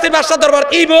আন্দাই আছে বাদশা দরবার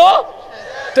ইবো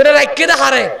তোরা রাখকে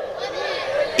দেখারে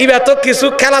ইবা তো কিছু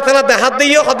খেলা খেলা দেখাত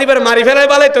দিও হদিবার মারি ফেলাই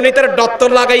বালাই তো নিতার ডক্টর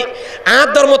লাগাই আর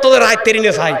ধর্ম তো রাত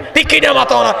তেরিনে চাই ঠিক কি না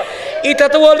মাথা না ইটা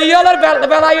তো ওলিয়ালার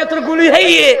বেলায় তোর গুলি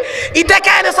হইয়ে ইটা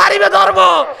কেন সারিবে ধর্ম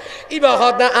ইবা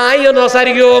হদা আইও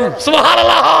নসারি গম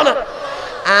সুবহানাল্লাহ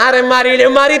আরে মারিলে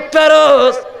মারিত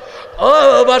পারস ও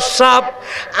বাসাব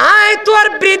আয় তোর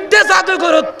বৃদ্ধ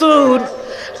জাদুঘর তুর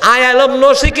আয় আলম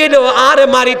নসিকিল আরে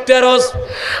মারিত পারস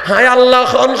হায়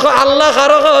আল্লাহ আল্লাহ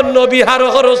হারহ নবী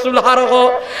হারহ রাসূল হারহ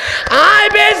আয়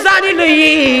বে জানি লই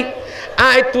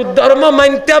আয় তুই ধর্ম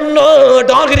মানতাম ন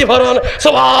ডগরি ভরন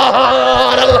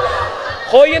সুবহানাল্লাহ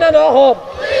হই না না হব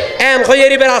এম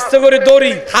হইরি বে রাস্তা করে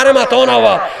দড়ি হারে মাথা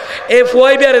নাওয়া এ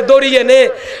ফুয়াই বে দড়ি এনে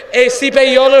এই সিপাই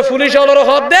হল পুলিশ হল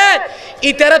হদ দে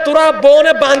ইতারে তোরা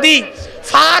বনে বাঁধি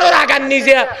ফারর আগান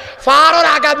নিজে ফারর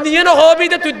আগান নিয়ে না হবি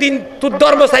দে তুই দিন তুই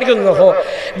ধর্ম সারিগন ন হ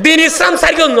দিন ইসলাম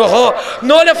সারিগন ন হ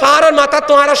নলে ফারর মাথা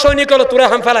তোরা সৈনিক হলো তোরা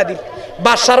হাম ফেলা দি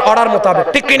বাদশার অর্ডার মোতাবেক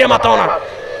ঠিক কিনে মাথা না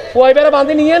ফুয়াই বে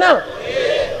বাঁধি নিয়ে না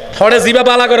থড়ে জিবা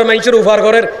বালা করে মানুষের উফার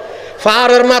করের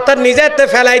ফারর মাথার নিজেতে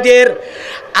ফেলাই দের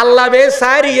আল্লাহ বে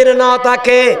সারিয়ে না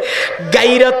তাকে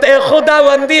গায়রতে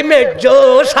খুদাবন্দি মে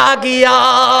জোশ আ গিয়া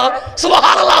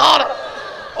সুবহানাল্লাহ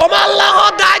ও আল্লাহ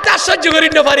দাইত সহ্য করি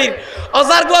না পারি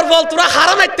অজার গর বল তোরা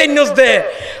হারাম আইতে নিউজ দে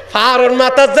ফারর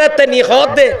মাথা যেতে নি হদ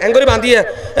দে এঙ্গরি বাঁধিয়ে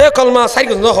এ কলমা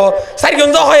সাইগঞ্জ হ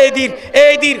সাইগঞ্জ হয়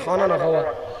এই দির হনা না হওয়া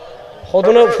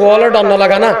হদনো ফুয়ালে ডান্না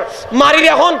লাগা না মারি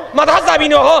এখন মাথা যাবি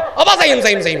ন হ অবা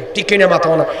যাইম ঠিক কিনা মাথা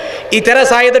না ইতারা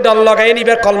সাইতে ডল লাগাই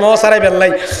ইবার কলমা সারাই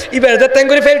বেলাই ইবার যে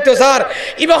তেঙ্গুরি ফেলতো স্যার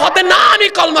ইবা হতে না আমি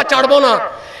কলমা ছাড়বো না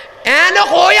এন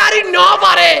হই আরি ন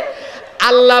পারে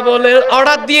আল্লাহ বলে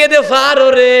অর্ডার দিয়ে দে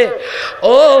ফাররে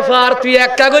ও ফার তুই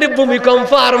একটা করে ভূমিকম্প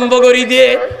আরম্ভ করি দে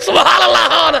সুবহানাল্লাহ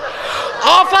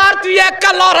ও ফার তুই একটা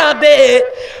লড়া দে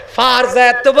ফার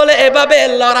যাত বলে এভাবে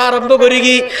লড়া আরম্ভ করি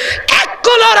কি এক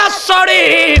লড়া সরে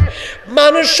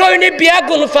মানুষ সৈনিক বিয়া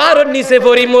গুল ফার নিচে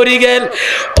পড়ি মরি গেল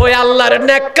ওই আল্লাহর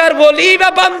নেককার বলি বা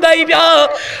বান্দাইবা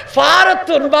ফার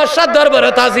তুন বাদশা দরবারে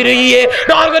হাজির হইয়ে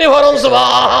ডর করে ভরম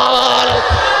সুবহানাল্লাহ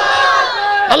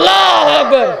আল্লাহু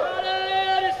আকবার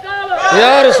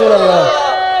ইয়া রাসূলুল্লাহ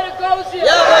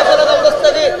ইয়া রাসূলুল্লাহ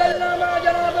মুস্তাজিব মা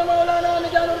জনাব মাওলানা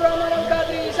মিজানুর রহমান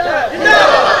আলকাদরি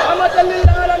জিন্দাবাদ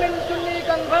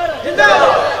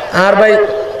আর ভাই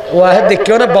ওয়াহেদ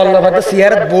দেখিও না বল্লভাত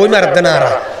সিয়ারত বই মারতে না আর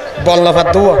বল্লভাত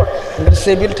দুয়া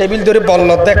সেবিল টেবিল ধরে বল্ল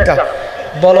দেখা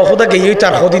বল খুদা গিয়ে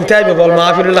তার দিন তাইবে বল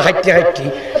মাহফিলুল্লাহ হাইটি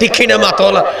ঠিক কিনা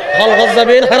মাতলা হল হজ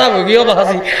যাবেন খারাপ গিয়েও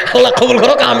বাহাসি আল্লাহ কবুল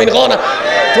করো আমিন কো না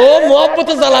তো মোহব্বত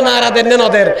জ্বালা না আর দেন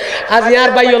নদের আজ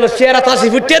ইয়ার ভাই হলো চেহারা তাসি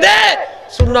ফুটিয়ে দে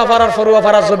সুন্না ফারার ফরুয়া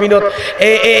ফারার জমিনত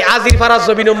এই আজির ফারার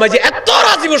জমিনত মাঝে এত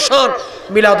রাজীব শান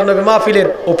মিলাদুন্নবী মাহফিলের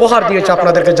উপহার দিয়েছে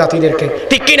আপনাদেরকে জাতিদেরকে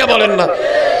ঠিক কিনা বলেন না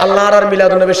আল্লাহ আর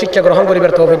মিলাদুন্নবী শিক্ষা গ্রহণ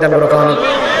করিবার তৌফিক দান করো কারণ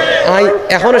আই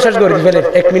এখনো শেষ করে দি ফেলে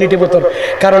 1 মিনিটের ভিতর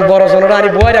কারণ বড় জনরা আর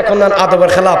বয়ের এখন না আদবের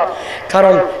খেলাফ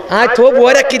কারণ আই তো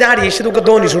বয়ের কি দাঁড়িয়ে শুধু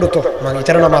দোনি শুরু তো মানে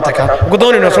তারা না মাথা খা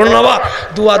দোনি না শুনুন না বা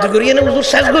দুয়া দু করি না হুজুর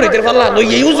শেষ করে দিতে পারলা লই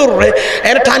এই হুজুর রে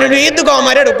এর ঠানি লই এই দুগা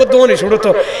আমারে দোনি শুরু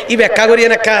তো ই বেকা করি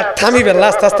না কা থামি বেলা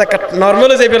আস্তে আস্তে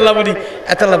নরমাল যাই বেলা বলি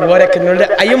এতলা বয়ের কি নলে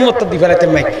আইম মত দি ফেলাতে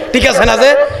মাই ঠিক আছে না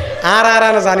যে আর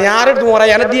না জানি আর তোমার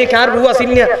এনে দিয়ে কার রু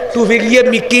আসিল না টুফি গিয়ে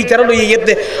মিক্কি তারা লই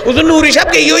ইয়েতে হুজুর নুরি সাহেব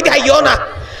কে ইই থাইও না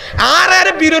আর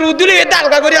বীরের উদ্দুলি এটা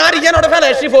আলগা করি আর ইয়ে নটা ফেলে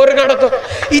আসি ফোর গাড়া তো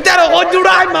ইটার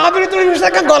জুড়াই মাহবীর তুমি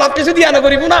গলাপ কিছু দিয়া না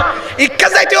করিব না ইকা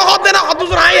যাইতে হতে না হত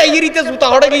জোর আই ইরিতে জুতা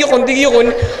হড়ে গিয়ে কোন দিকে কোন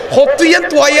হতু ইয়ান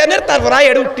তোয়াইয়ানের তারপর আই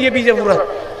এর উঠিয়ে বিজে পুরা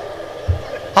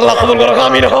আল্লাহ কবুল করো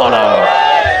আমিন হও না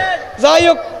যাই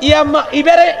হোক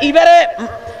ইবারে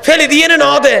ফেলে দিয়ে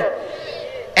না দে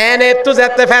এনে তো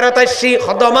যেতে ফেরত আসছি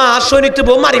খদমা আসনি তুই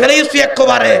বউ মারি ফেলে ইউসি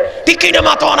একবারে ঠিক কিনা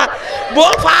মাথা না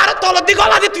বউ ফার তল দি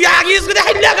গলা দি তুই আগে ইউস করে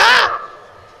হাইলা গা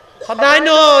খদাই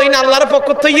নই ইন আল্লাহর পক্ষ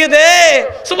থেকে দে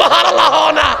সুবহানাল্লাহ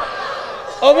না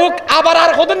অমুক আবার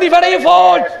আর খদন দি ফেলে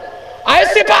ফৌজ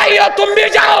আইসি ভাই তুমি भी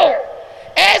যাও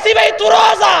এসি ভাই তু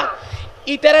রোজা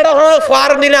ইতারে রহ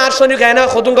ফার নিলে আসনি গায়না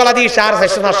খদন গলা দি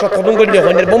 400 খদন গলি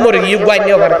হনের বমরে গিয়ে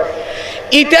গাইনিও পারে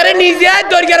ইতারে নিজে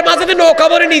দরিয়ার মাঝে নৌকা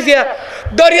ভরে নিজে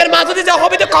দরিয়ার মাঝে যা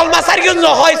হবে তো কলমা সারিগন ন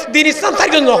হয় দিন ইসলাম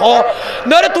সারিগন ন হয়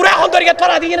নরে তোরা এখন দরিয়া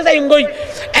তোরা দিয়ে যাই গই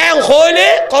এং হইলে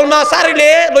কলমা সারিলে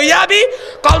লইয়াবি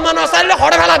কলমা না সারিলে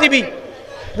হড়ে ফেলা দিবি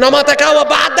নামাতে খাওয়া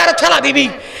বাদ দ্বারা ঠেলা দিবি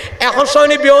এখন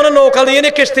সৈনিক বিহনে নৌকা নিয়ে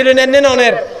নে কিস্তিলে নেন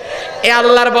ননের এ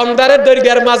আল্লাহর বন্দারে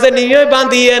দরিয়ার মাঝে নিয়ে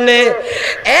বাঁধিয়ে নে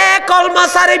এ কলমা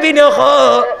সারিবি ন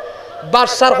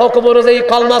বাদশার হুকুম অনুযায়ী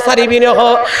কলমা সারিবি ন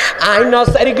আই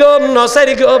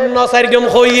নসারিগম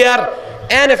হইয়ার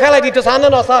এনে ফেলাই দিতে সামনে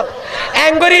না স্যার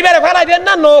এঙ্গরি বের ফেলাই দেন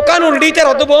না নৌকান উল্টিতে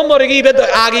হতো বোম মরে গিয়ে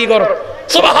আগেই কর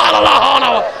সুবহানাল্লাহ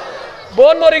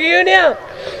বোম মরে গিয়ে নিয়া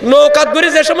নৌকাত ঘুরে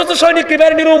যে সমস্ত সৈনিক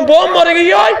কিবার নিরুম বোম মরে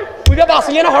গিয়ে তুই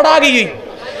বাঁচিয়ে না হঠাৎ আগেই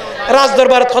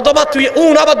রাজদরবার খতমা তুই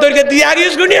উন আবার দরকার দিয়ে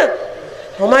আগিয়েছ গুনিয়া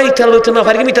আমার ইচ্ছা লইতে না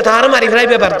পারি মিথ্যা তার মারি ফেলাই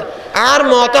ব্যাপার আর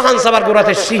মতো হানসাবার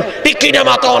গোড়াতে ঠিক কিনা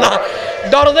মাতো না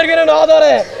দরদের কিনে না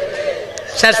ধরে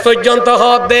শেষ পর্যন্ত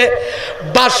হদ দে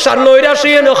বাদশার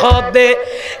নৈরাশিয়ে হদ দে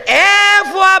এ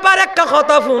ফুয়াবার একটা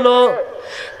কথা শুনো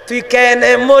তুই কেন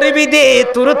মরিবি দে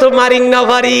তোর তো মারিং না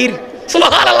পারির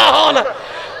সুবহানাল্লাহ না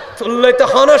তুই তো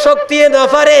হন শক্তি না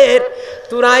পারের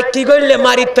তোরা কি করলে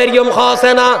মারিত পেরিয়ম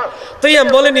খাওয়াছে না তুই এম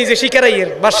বলে নিজে শিকারাইয়ের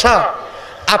বাদশা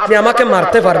আপনি আমাকে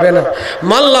মারতে পারবে না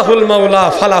মাল্লাহুল মাওলা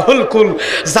ফালাহুল কুল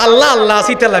জাল্লা আল্লাহ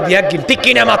সিতালা বিয়া গিন ঠিক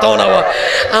কিনা মাতাও না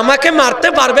আমাকে মারতে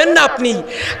পারবেন না আপনি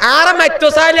আর মারতে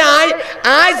চাইলে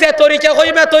আয় যে তরিকা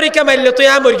হইবে তরিকা মারলে তুই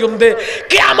আমার জুম দে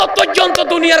কিয়ামত পর্যন্ত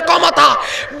দুনিয়ার ক্ষমতা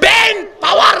বেন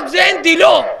পাওয়ার জেন দিল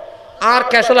আর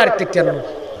ক্যাশল আর ঠিক কেন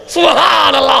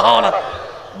সুবহানাল্লাহ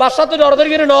বাদশা তো দরদর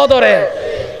করে ন ধরে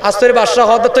আস্তরে বাদশা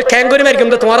হদ তুই ক্যাং করে মারি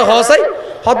কিন্তু তোমার হসাই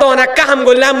হদ অনেক কাম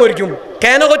করলাম মরিকুম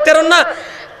কেন করতে না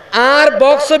আর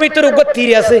বক্স ভিতর উপর তীর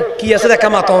আছে কি আছে দেখা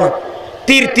মাথাও না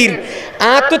তীর তীর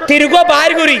আর তো তীরগো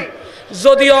বাইর করি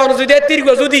যদি যদি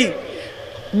তীরগো যদি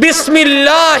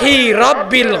বিসমিল্লাহি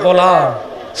রাব্বিল গোলাম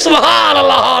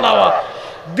সুবহানাল্লাহ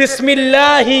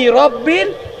বিসমিল্লাহি রাব্বিল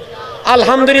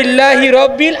আলহামদুলিল্লাহি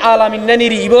রাব্বিল আলামিন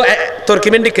নানিরি ইবো তোর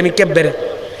কেমন দিকে মি কেবরে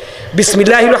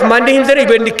বিসমিল্লাহির রহমানির রহিম জেরে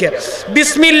ইবো দিকে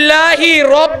বিসমিল্লাহি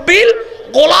রাব্বিল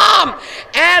গোলাম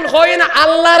এন হইন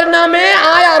আল্লাহর নামে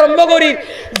আয় আরম্ভ করি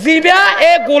জিবা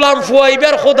এ গোলাম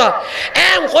ফুয়াইবার খোদা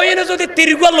এন হইন যদি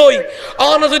তিরগ লই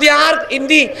অন যদি আর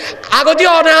ইন্দি আগদি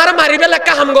অন আর মারিবে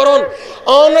লেখা হাম করন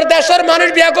অন দেশের মানুষ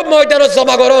বিয়া খুব ময়দান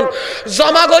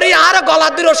জমা করি আর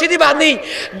গলার দি রশিদি বাঁধি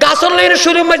গাছর লাইনে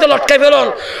শুরু মধ্যে লটকাই ফেলন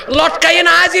লটকাই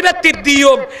না জিবা তীর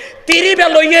দিও তিরিবে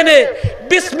লইয়ে নে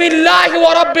বিসমিল্লাহি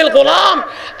ওয়া রাব্বিল গোলাম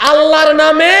আল্লাহর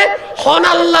নামে হন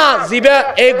আল্লাহ জিবা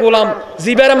এ গোলাম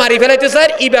জিবার মারি ফেলাইতে স্যার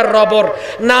ইবার রবর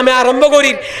নামে আরম্ভ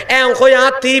করি এন কই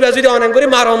আর তিরিবে যদি অনেক করে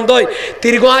মারন দই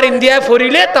তিরগো আর ইন্ডিয়া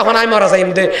ফরিলে তখন আমি মারা যাইম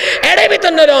দে এড়ে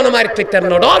ভিতর নলে অন মারি ফিরতেন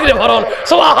না ডগলে ভরন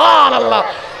সুবহানাল্লাহ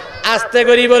আস্তে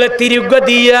করি বলে তিরুগ্য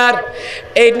দিয়ার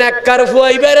এই নাক্কার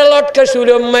ফুয়াইবার লটকা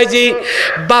শুলম মাইজি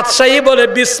বাদশাহী বলে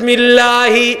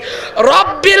বিসমিল্লাহি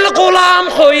রাব্বিল গোলাম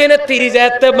হইনে তিরি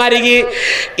যেতে মারিগি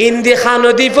ইন্দি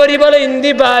খানদি পরি বলে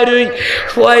ইন্দি বারুই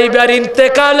ফুয়াইবার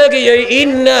ইন্তেকাল গিয়ে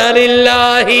ইন্না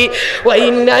লিল্লাহি ওয়া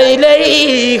ইন্না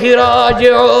ইলাইহি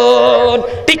রাজিউন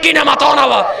ঠিক কিনা মাতাও না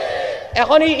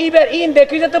এখন ইবার ইন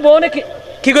দেখি যেতে বনে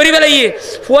কি করি বেলা ইয়ে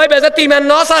ফুয়াই বেজা তিমান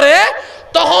ন সারে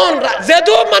তখন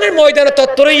যেদু মানে ময়দানে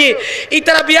তত্তরই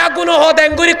ইতারা বিয়া গুণ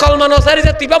হদেঙ্গুরি কলমা নসারি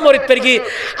যে তিবা মরিত পেরগি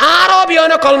আরো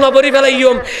বিয়নে কলমা বরি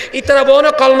ফেলাইম ইতারা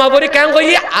বনে কলমা বরি কেন কই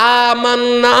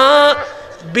আমান্না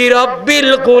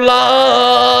বিরব্বিল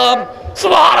গোলাম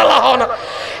সুবহানাল্লাহ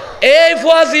এই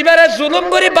ফুয়া জিবারে জুলুম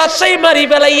করি বাদশাহী মারি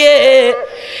ফেলাইয়ে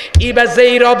ইবা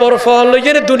যেই রবর ফল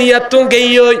লইয়ে দুনিয়া তুম গেই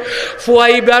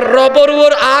ফুয়াইবার রবর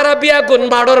ওর আর বিয়া গুণ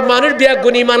বাড়র মানুষ বিয়া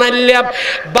গুণী মানাইলাম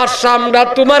বাদশা আমরা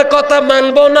তোমার কথা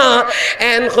মানবো না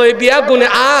এন কই বিয়া গুণে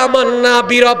আমান্না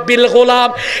বিরব্বিল গোলাম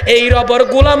এই রবর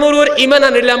গোলামুর ওর ইমান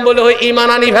আনিলাম বলে হই ইমান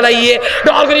আনি ফেলাইয়ে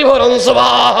ডগরি ভরন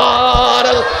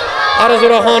সুবহানাল্লাহ আর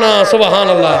জোরহানা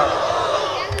সুবহানাল্লাহ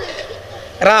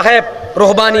রাহেব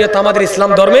রহবানিয়ত আমাদের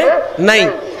ইসলাম ধর্মে নাই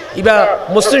ইবা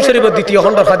মুসলিম শরীফের দ্বিতীয়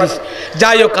খণ্ডর হাদিস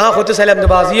যাই হোক কাহ হতে চাইলাম দে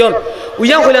বাজিয়ল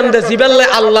উইয়া হইলাম দে জিবাল্লাহ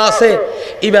আল্লাহ আছে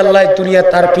ইবাল্লাহ দুনিয়া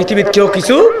তার পৃথিবীত কেউ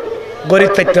কিছু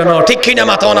গরিব পাইত না ঠিক কিনা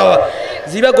মাথাও না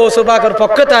জিবা গৌসুর বাগর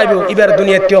পক্ষে তাইব ইবার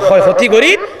দুনিয়াত কেউ ক্ষয়ক্ষতি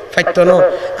গরিব পাইত না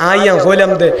আইয়া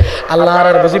হইলাম দে আল্লাহ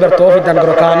আর বুঝিবার তৌফিক দান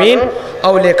করো আমিন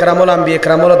আউলিয়া کرام আম্বিয়া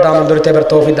کرام দাম ধরিতে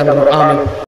তৌফিক দান করো আমিন।